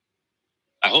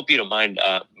 I hope you don't mind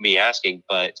me asking,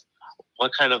 but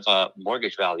what kind of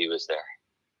mortgage value is there?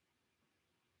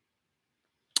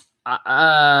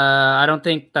 I don't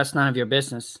think that's none of your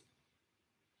business.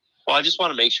 Well, I just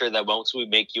want to make sure that once we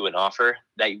make you an offer,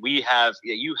 that you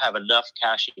have enough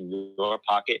cash in your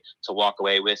pocket to walk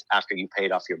away with after you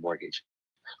paid off your mortgage.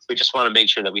 We just want to make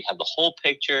sure that we have the whole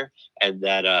picture and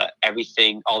that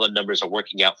everything, all the numbers are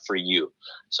working out for you,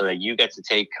 so that you get to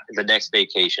take the next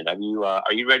vacation. Are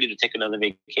you ready to take another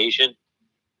vacation?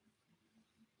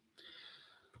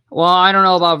 Well, I don't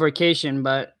know about vacation,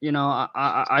 but you know,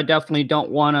 I definitely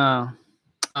don't want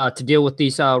to deal with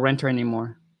these renter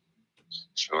anymore.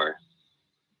 Sure.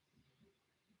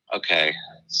 Okay,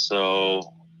 so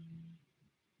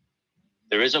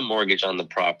there is a mortgage on the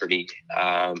property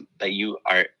that you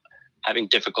are having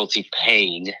difficulty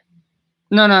paying.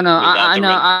 No. I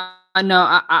know.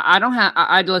 I don't have.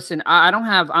 I listen. I don't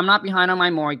have. I'm not behind on my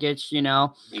mortgage. You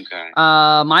know. Okay.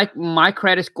 My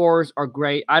credit scores are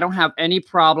great. I don't have any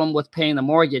problem with paying the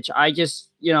mortgage. I just,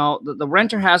 you know, the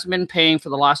renter has been paying for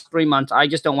the last 3 months. I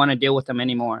just don't want to deal with them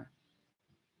anymore.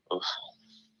 Oof.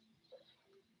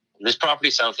 This property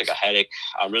sounds like a headache.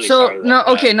 I'm really so sorry. No.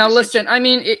 Okay. Now listen. I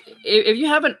mean, if you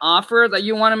have an offer that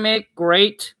you want to make,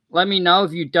 great. Let me know.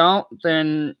 If you don't,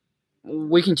 then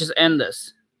we can just end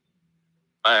this.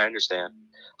 I understand.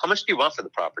 How much do you want for the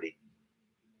property?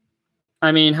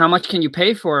 I mean, how much can you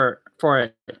pay for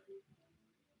it?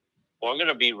 Well, I'm going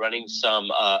to be running some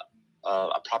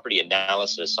a property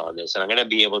analysis on this, and I'm going to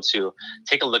be able to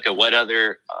take a look at what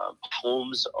other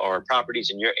homes or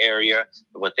properties in your area,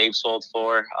 what they've sold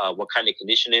for, what kind of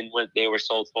condition in what they were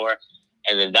sold for,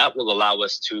 and then that will allow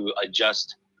us to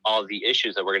adjust all the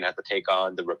issues that we're going to have to take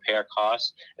on, the repair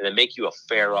costs, and then make you a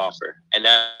fair offer. And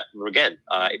that, again,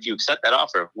 if you accept that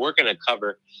offer, we're going to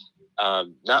cover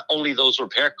not only those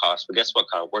repair costs, but guess what,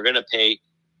 Con? We're going to pay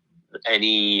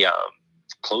any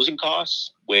closing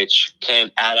costs, which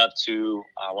can add up to,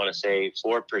 I want to say,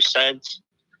 4%,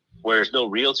 where there's no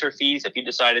realtor fees. If you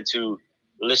decided to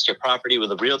list your property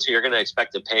with a realtor, you're going to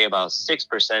expect to pay about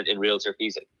 6% in realtor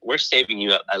fees. We're saving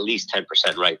you at least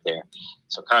 10% right there.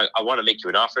 So I want to make you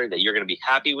an offer that you're going to be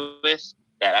happy with,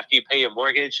 that after you pay your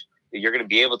mortgage, you're going to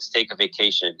be able to take a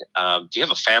vacation. Do you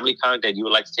have a family, Con, that you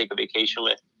would like to take a vacation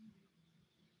with?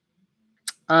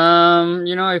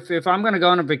 You know, if I'm going to go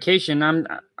on a vacation,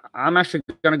 I'm actually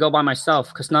going to go by myself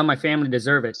because none of my family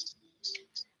deserve it.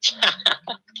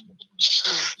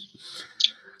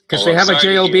 Because they have a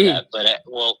JOB. But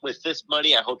well, with this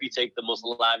money, I hope you take the most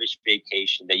lavish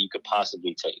vacation that you could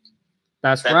possibly take.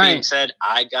 That right. That being said,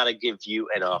 I got to give you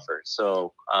an offer.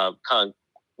 So, Con,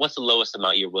 what's the lowest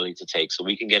amount you're willing to take so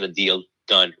we can get a deal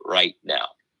done right now?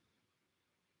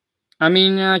 I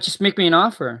mean, just make me an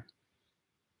offer.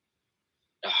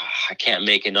 I can't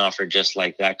make an offer just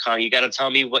like that, Con. You got to tell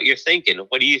me what you're thinking.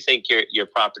 What do you think your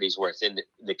property's worth in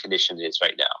the condition it is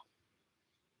right now?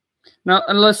 No,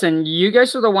 and listen, you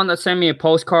guys are the one that sent me a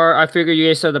postcard. I figure you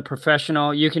guys are the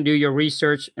professional. You can do your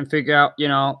research and figure out, you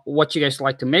know, what you guys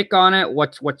like to make on it,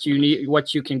 what you need,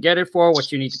 what you can get it for,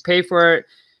 what you need to pay for it.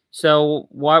 So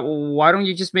why don't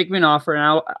you just make me an offer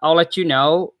and I'll let you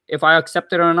know if I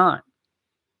accept it or not.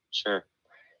 Sure.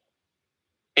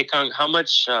 Hey, Con, how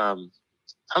much do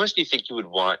you think you would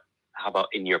want? How about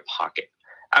in your pocket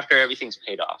after everything's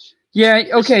paid off? Yeah.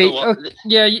 Okay.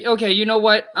 Okay. You know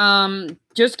what?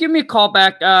 Just give me a call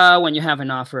back when you have an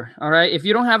offer. All right. If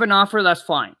you don't have an offer, that's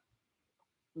fine.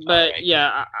 But right.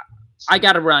 Yeah, I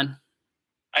got to run.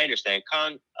 I understand.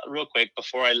 Con, real quick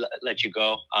before I let you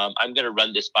go, I'm going to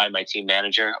run this by my team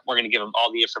manager. We're going to give him all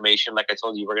the information. Like I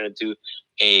told you, we're going to do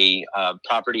a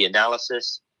property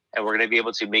analysis, and we're going to be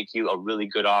able to make you a really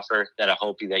good offer that I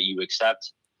hope that you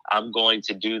accept. I'm going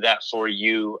to do that for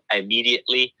you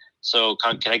immediately. So,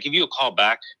 Con, can I give you a call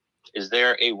back? Is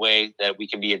there a way that we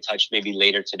can be in touch maybe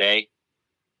later today?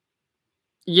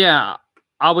 Yeah,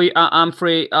 I'm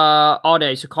free all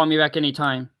day, so call me back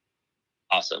anytime.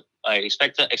 Awesome. I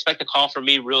expect a call from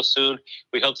me real soon.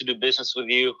 We hope to do business with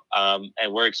you, and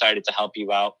we're excited to help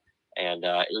you out. And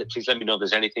please let me know if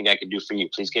there's anything I can do for you.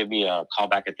 Please give me a call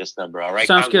back at this number. All right.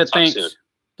 Sounds good. Thanks. Soon.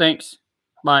 Thanks.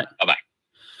 Bye. Bye-bye.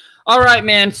 All right,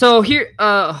 man. So here,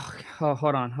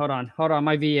 hold on.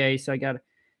 My VA. So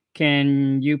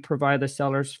can you provide the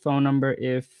seller's phone number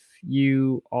if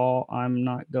I'm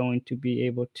not going to be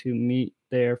able to meet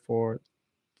there for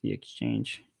the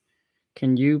exchange?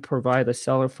 Can you provide the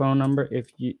seller phone number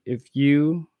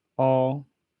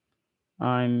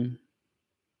I'm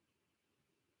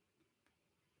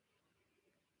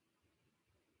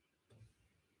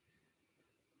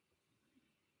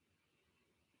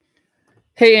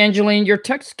Hey, Angeline, your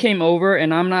text came over,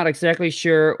 and I'm not exactly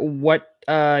sure what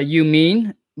you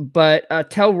mean, but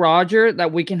tell Roger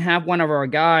that we can have one of our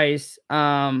guys,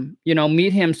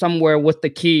 meet him somewhere with the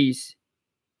keys.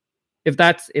 If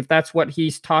that's what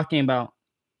he's talking about.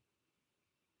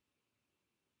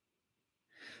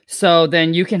 So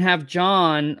then you can have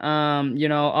John,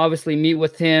 obviously meet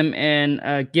with him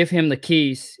and give him the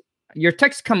keys. Your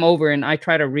text come over and I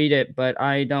try to read it, but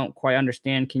I don't quite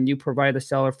understand. Can you provide the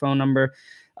seller phone number?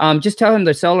 Just tell him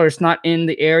the seller is not in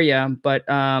the area, but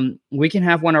we can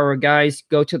have one of our guys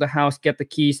go to the house, get the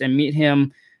keys, and meet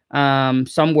him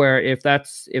somewhere if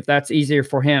that's easier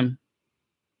for him.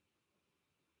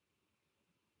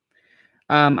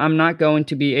 I'm not going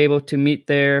to be able to meet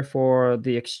there for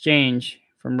the exchange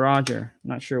from Roger.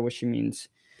 Not sure what she means.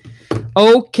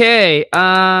 Okay.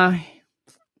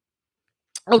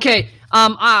 Okay.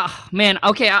 Man.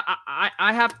 Okay.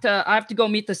 I have to go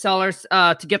meet the sellers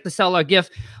to get the seller a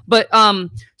gift. But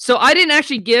so I didn't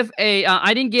actually give a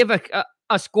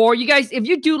score. You guys, if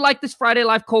you do like this Friday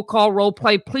Live Cold Call role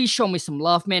play, please show me some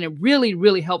love, man. It really,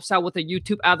 really helps out with the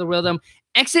YouTube algorithm.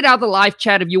 Exit out the live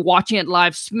chat if you're watching it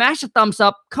live. Smash a thumbs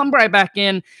up. Come right back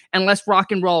in and let's rock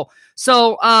and roll.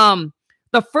 So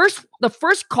the first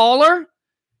caller,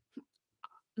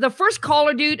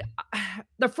 dude.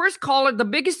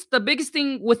 The biggest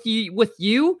thing with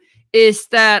you is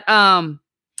that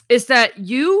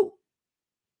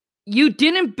you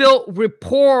didn't build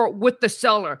rapport with the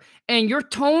seller, and your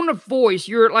tone of voice,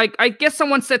 I guess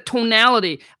someone said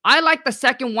tonality. I like the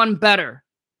second one better.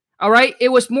 All right. It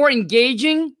was more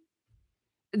engaging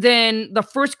than the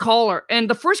first caller, and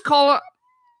the first caller,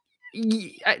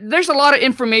 there's a lot of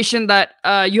information that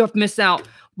you have missed out.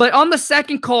 But on the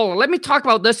second caller, let me talk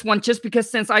about this one just because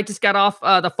since I just got off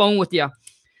the phone with you.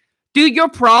 Dude, your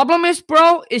problem is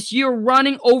you're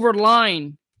running over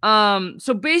line.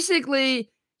 So basically,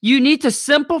 you need to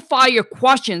simplify your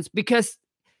questions because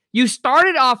you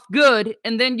started off good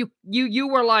and then you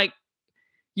were like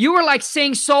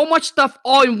saying so much stuff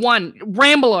all in one.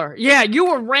 Rambler. Yeah, you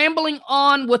were rambling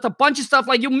on with a bunch of stuff.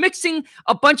 Like you're mixing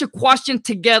a bunch of questions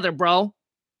together, bro.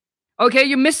 Okay,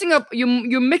 you're mixing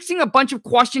a bunch of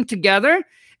questions together.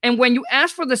 And when you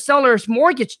ask for the seller's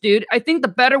mortgage, dude, I think the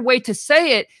better way to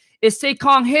say it is say,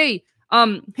 Kong, hey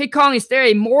Kong, is there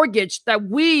a mortgage that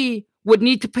we would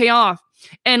need to pay off?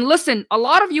 And listen, a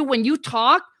lot of you, when you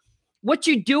talk, what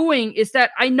you're doing is that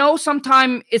I know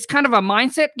sometimes it's kind of a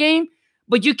mindset game,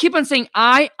 but you keep on saying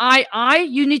I.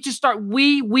 You need to start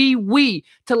we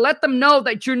to let them know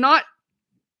that you're not.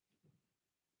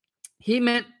 He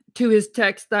meant to his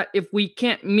text that if we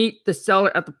can't meet the seller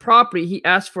at the property, he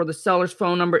asked for the seller's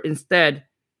phone number instead.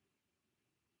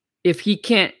 If he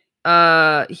can't,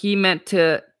 he meant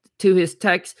to his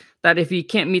text that if he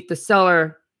can't meet the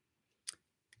seller,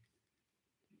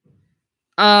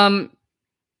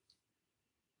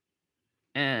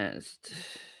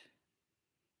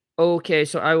 okay,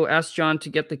 so I will ask John to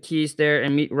get the keys there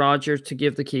and meet Roger to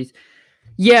give the keys.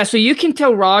 Yeah, so you can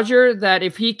tell Roger that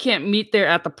if he can't meet there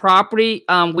at the property,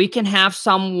 we can have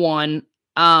someone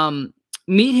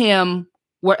meet him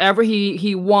wherever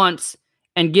he wants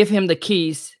and give him the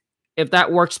keys if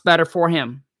that works better for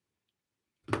him.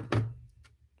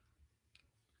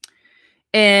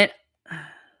 And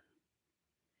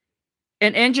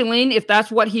Angeline, if that's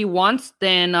what he wants,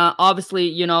 then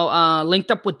obviously,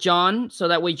 linked up with John so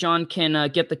that way John can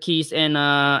get the keys and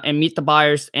meet the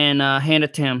buyers and hand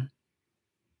it to him.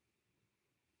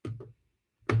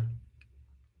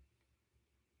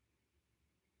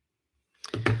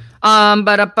 Oh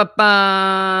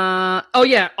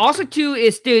yeah. Also too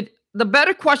is, dude, the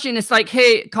better question is like,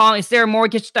 hey, Colin, is there a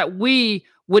mortgage that we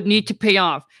would need to pay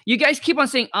off? You guys keep on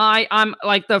saying I'm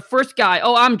like the first guy.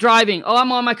 Oh, I'm driving. Oh,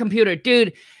 I'm on my computer.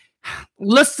 Dude,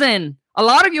 listen. A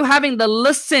lot of you having the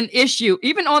listen issue.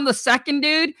 Even on the second,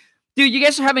 dude, you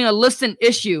guys are having a listen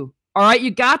issue. All right.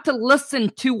 You got to listen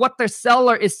to what the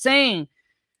seller is saying.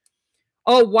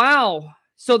 Oh, wow.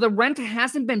 So the renter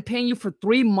hasn't been paying you for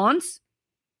 3 months?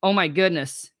 Oh my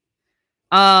goodness.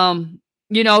 So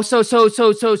you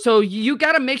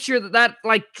got to make sure that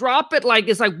like drop it. Like,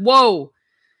 it's like, whoa.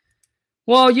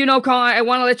 Well, Colin, I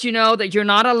want to let you know that you're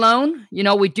not alone.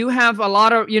 We do have a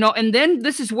lot of, and then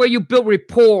this is where you build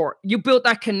rapport. You build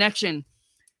that connection.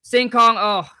 Saying, Kong,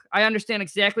 oh, I understand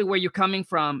exactly where you're coming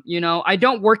from. I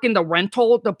don't work in the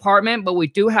rental department, but we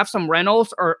do have some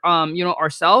rentals or,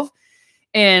 ourselves.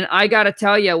 And I got to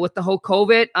tell you, with the whole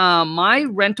COVID, my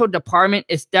rental department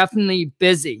is definitely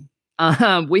busy.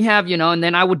 We have, and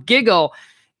then I would giggle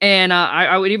and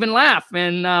I would even laugh.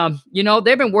 And,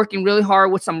 they've been working really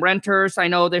hard with some renters. I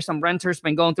know there's some renters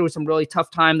been going through some really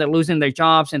tough time. They're losing their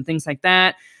jobs and things like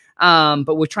that.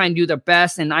 But we're trying to do their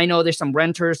best. And I know there's some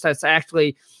renters that's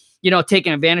actually,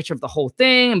 taking advantage of the whole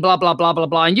thing and blah, blah, blah, blah,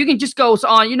 blah. And you can just go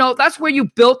on, that's where you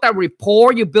built that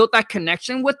rapport, you built that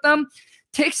connection with them.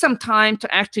 Take some time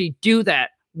to actually do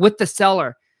that with the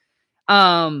seller.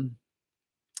 What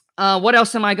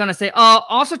else am I going to say?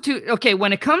 Also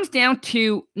when it comes down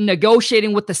to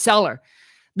negotiating with the seller,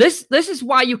 this is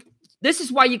why you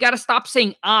got to stop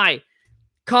saying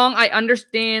Kong, I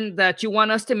understand that you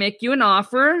want us to make you an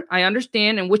offer. I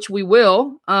understand, and which we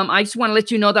will. I just want to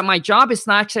let you know that my job is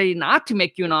not to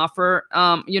make you an offer.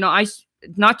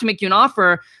 Not to make you an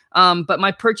offer, but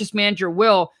my purchase manager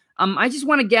will. I just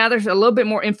want to gather a little bit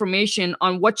more information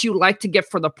on what you like to get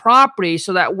for the property,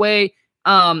 so that way,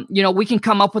 we can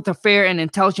come up with a fair and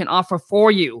intelligent offer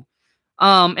for you.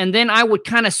 And then I would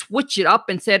kind of switch it up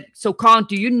and said, so Kong,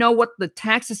 do you know what the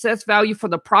tax assessed value for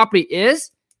the property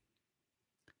is?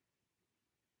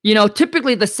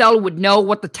 Typically the seller would know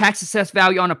what the tax assessed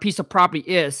value on a piece of property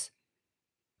is.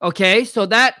 Okay, so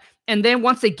and then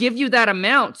once they give you that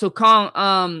amount, so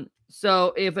Kong,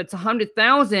 so if it's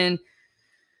 100,000,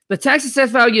 the tax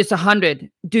assessed value is 100.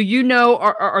 Do you know?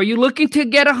 Are you looking to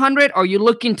get 100? Are you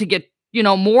looking to get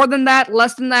more than that,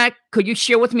 less than that? Could you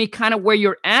share with me kind of where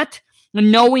you're at?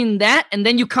 Knowing that, and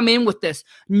then you come in with this,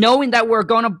 knowing that we're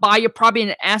going to buy your property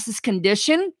in as-is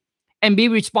condition and be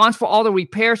responsible for all the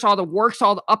repairs, all the works,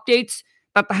 all the updates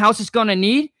that the house is going to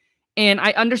need. And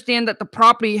I understand that the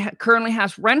property currently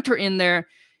has renter in there.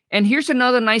 And here's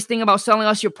another nice thing about selling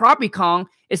us your property, Kong,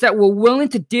 is that we're willing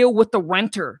to deal with the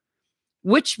renter,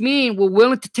 which means we're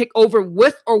willing to take over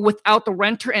with or without the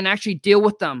renter and actually deal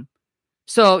with them.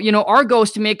 So, our goal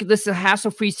is to make this a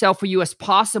hassle-free sale for you as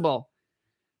possible.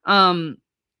 So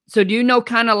do you know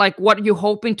kind of like what you're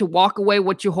hoping to walk away,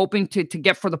 what you're hoping to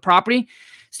get for the property?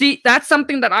 See, that's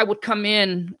something that I would come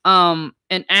in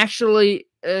and actually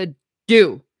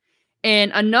do.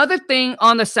 And another thing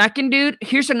on the second, dude,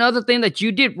 here's another thing that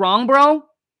you did wrong, bro,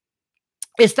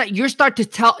 is that you start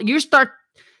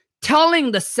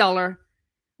telling the seller,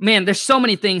 man, there's so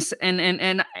many things,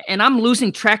 and I'm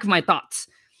losing track of my thoughts.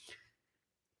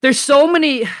 There's so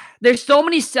many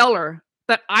seller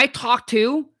that I talk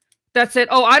to that said,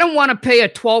 oh, I don't want to pay a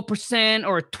 12%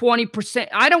 or 20%.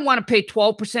 I don't want to pay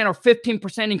 12% or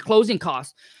 15% in closing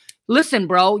costs. Listen,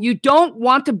 bro, you don't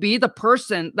want to be the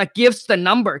person that gives the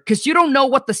number because you don't know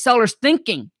what the seller's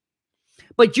thinking.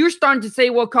 But you're starting to say,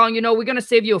 well, Kong, we're going to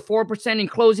save you a 4% in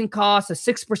closing costs, a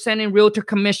 6% in realtor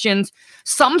commissions.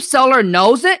 Some seller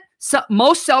knows it.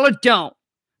 Most sellers don't.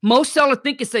 Most sellers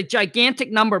think it's a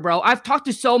gigantic number, bro. I've talked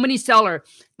to so many sellers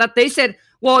that they said,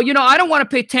 well, I don't want to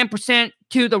pay 10%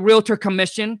 to the realtor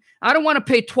commission. I don't want to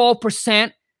pay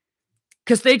 12%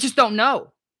 because they just don't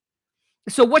know.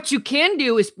 So what you can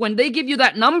do is when they give you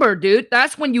that number, dude,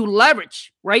 that's when you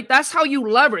leverage, right? That's how you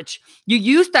leverage. You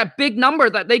use that big number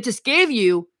that they just gave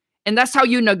you, and that's how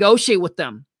you negotiate with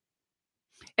them.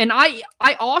 And I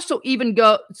also even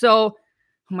go, so,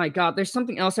 oh my God, there's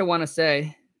something else I want to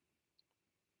say.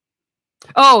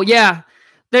 Oh, yeah.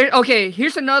 Okay,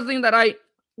 here's another thing that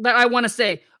I want to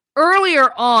say.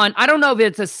 Earlier on, I don't know if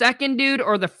it's the second dude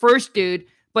or the first dude,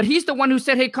 but he's the one who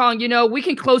said, hey, Kong, we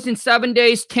can close in 7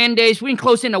 days, 10 days. We can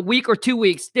close in a week or 2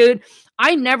 weeks. Dude,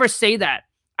 I never say that.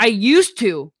 I used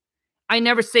to. I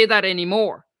never say that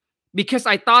anymore because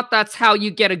I thought that's how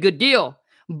you get a good deal.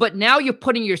 But now you're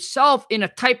putting yourself in a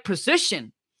tight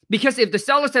position because if the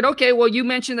seller said, okay, well, you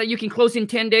mentioned that you can close in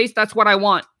 10 days. That's what I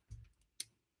want.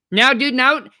 Now, dude,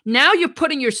 now you're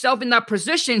putting yourself in that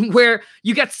position where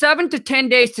you got 7 to 10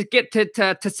 days to get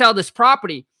to sell this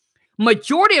property.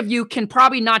 Majority of you can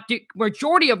probably not do.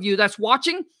 Majority of you that's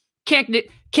watching can't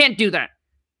do that.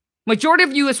 Majority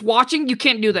of you is watching, you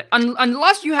can't do that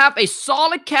unless you have a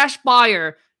solid cash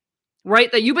buyer, right?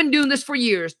 That you've been doing this for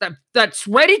years. That's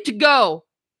ready to go.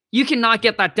 You cannot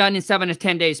get that done in 7 to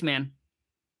 10 days, man.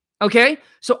 Okay,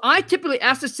 so I typically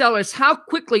ask the sellers, how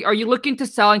quickly are you looking to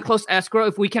sell and close escrow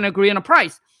if we can agree on a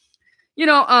price?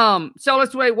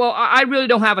 Sellers say, well, I really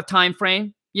don't have a time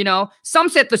frame. Some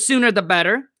said the sooner the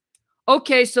better.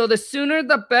 Okay, so the sooner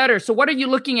the better. So what are you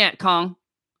looking at, Kong?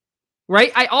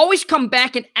 Right? I always come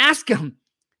back and ask them.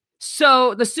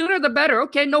 So the sooner the better.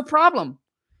 Okay, no problem.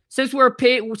 Since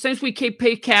we can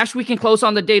pay cash, we can close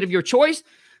on the date of your choice.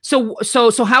 So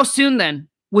how soon then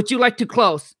would you like to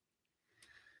close?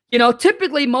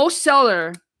 Typically most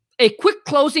seller, a quick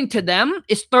closing to them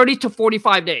is 30 to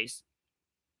 45 days.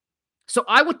 So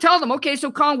I would tell them, okay,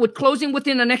 so Kong, with closing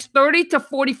within the next 30 to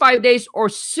 45 days or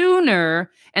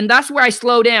sooner, and that's where I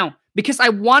slow down because I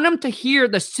want them to hear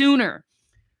the sooner.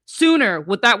 Sooner,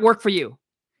 would that work for you?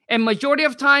 And majority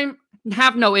of time,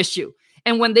 have no issue.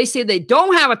 And when they say they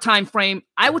don't have a time frame,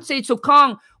 I would say, so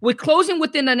Kong, we're closing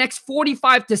within the next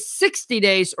 45 to 60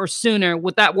 days or sooner.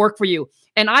 Would that work for you?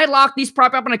 And I lock these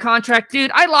property up on a contract.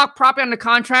 Dude, I lock property on the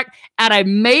contract at a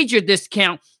major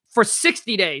discount for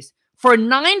 60 days, for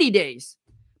 90 days,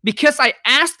 because I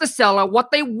asked the seller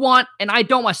what they want, and I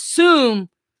don't assume,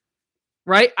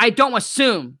 right? I don't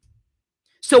assume.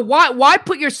 So why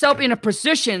put yourself in a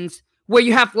positions where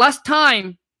you have less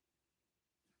time,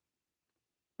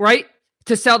 right,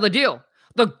 to sell the deal?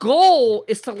 The goal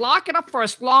is to lock it up for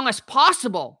as long as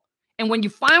possible. And when you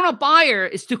find a buyer,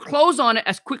 is to close on it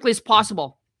as quickly as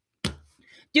possible.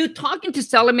 Dude, talking to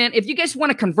seller, man, if you guys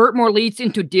want to convert more leads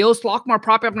into deals, lock more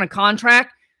property up in a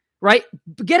contract, right?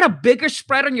 Get a bigger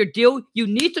spread on your deal. You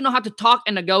need to know how to talk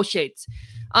and negotiate.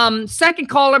 Second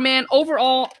caller, man,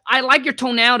 overall, I like your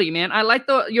tonality, man. I like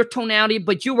your tonality,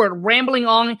 but you were rambling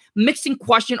on, mixing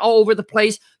question all over the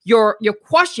place. Your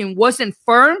question wasn't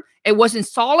firm, it wasn't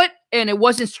solid, and it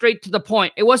wasn't straight to the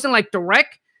point. It wasn't like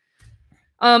direct.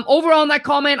 Overall on that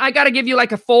call, man, I got to give you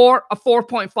like a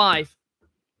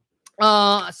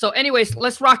 4.5. So anyways,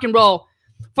 let's rock and roll.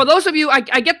 For those of you, I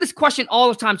get this question all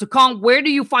the time. So Kong, where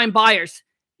do you find buyers?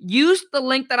 Use the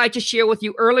link that I just shared with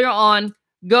you earlier on.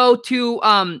 Go to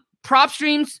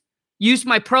PropStreams, use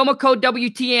my promo code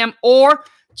WTM, or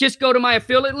just go to my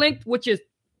affiliate link, which is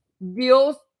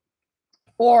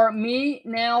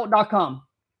dealsformenow.com.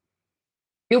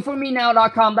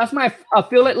 Dealformenow.com. That's my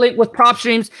affiliate link with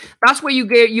PropStreams. That's where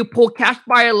you pull cash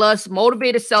buyer lists,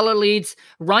 motivated seller leads,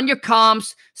 run your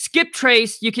comps, skip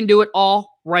trace. You can do it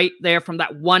all right there from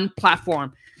that one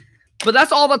platform. But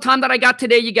that's all the time that I got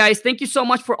today, you guys. Thank you so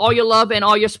much for all your love and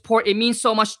all your support. It means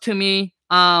so much to me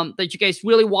that you guys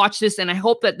really watch this, and I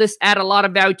hope that this add a lot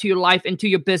of value to your life and to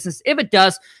your business. If it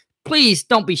does, please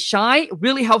don't be shy. It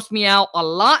really helps me out a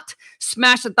lot.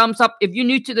 Smash the thumbs up. If you're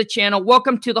new to the channel,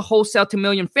 welcome to the Wholesale to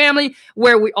Million family,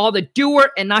 where we are the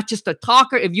doer and not just the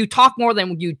talker. If you talk more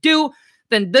than you do,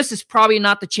 then this is probably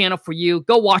not the channel for you.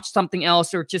 Go watch something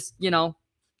else, or just,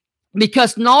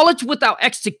 because knowledge without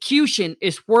execution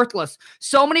is worthless.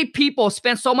 So many people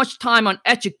spend so much time on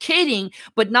educating,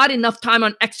 but not enough time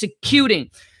on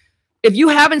executing. If you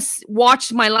haven't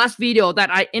watched my last video that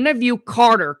I interviewed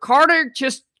Carter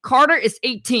is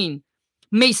 18,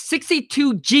 made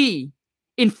 62G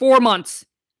in 4 months.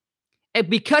 And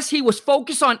because he was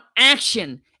focused on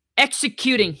action,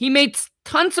 executing, he made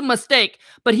tons of mistakes,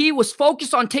 but he was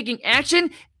focused on taking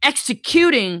action,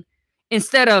 executing,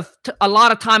 instead of a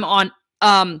lot of time on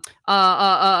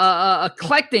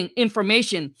collecting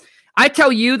information. I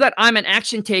tell you that I'm an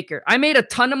action taker. I made a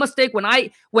ton of mistakes when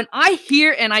I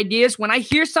hear an ideas, when I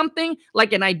hear something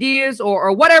like an ideas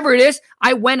or whatever it is,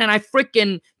 I went and I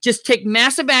freaking just take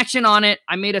massive action on it.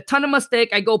 I made a ton of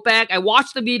mistakes. I go back, I watch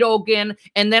the video again,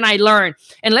 and then I learn.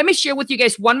 And let me share with you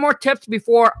guys one more tip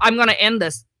before I'm gonna end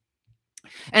this.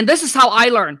 And this is how I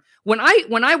learn. When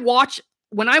I watch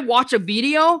a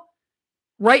video,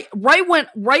 right when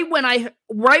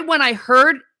I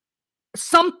heard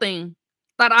something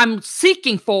that I'm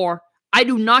seeking for, I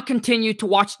do not continue to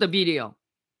watch the video.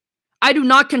 I do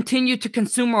not continue to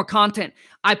consume more content.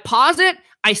 I pause it,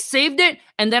 I saved it,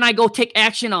 and then I go take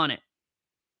action on it.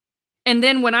 And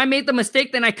then when I made the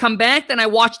mistake, then I come back, then I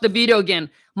watch the video again.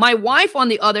 My wife, on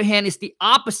the other hand, is the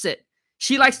opposite.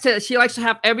 She likes to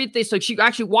have everything, so she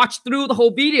actually watched through the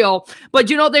whole video. But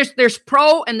there's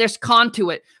pro and there's con to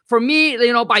it. For me,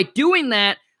 by doing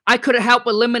that, I could have helped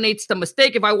eliminate the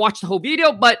mistake if I watched the whole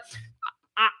video, but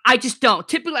I just don't.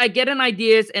 Typically, I get an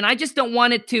ideas, and I just don't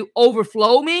want it to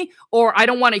overflow me, or I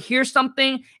don't want to hear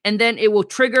something, and then it will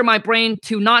trigger my brain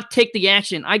to not take the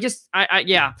action.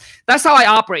 Yeah, that's how I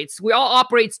operate. We all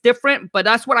operate different, but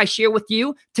that's what I share with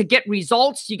you. To get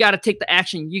results, you got to take the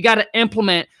action. You got to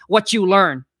implement what you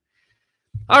learn.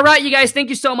 All right, you guys, thank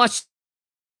you so much.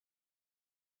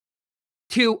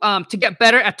 To get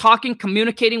better at talking,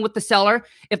 communicating with the seller.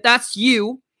 If that's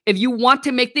you, if you want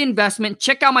to make the investment,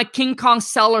 check out my King Kong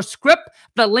seller script.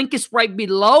 The link is right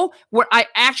below, where I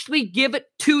actually give it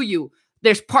to you.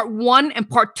 There's part 1 and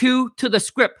part 2 to the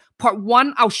script. Part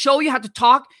 1, I'll show you how to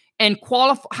talk and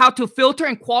how to filter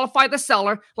and qualify the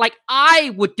seller like I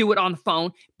would do it on the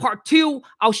phone. Part 2,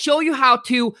 I'll show you how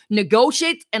to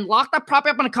negotiate and lock that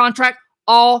property up on a contract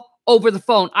all over the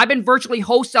phone. I've been virtually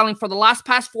wholesaling for the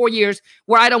past 4 years,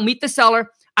 where I don't meet the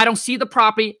seller, I don't see the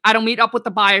property, I don't meet up with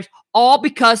the buyers, all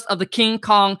because of the King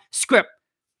Kong script.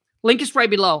 Link is right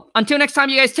below. Until next time,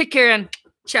 you guys, take care and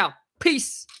ciao.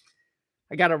 Peace.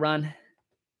 I gotta run.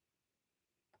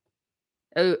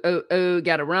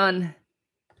 Gotta run.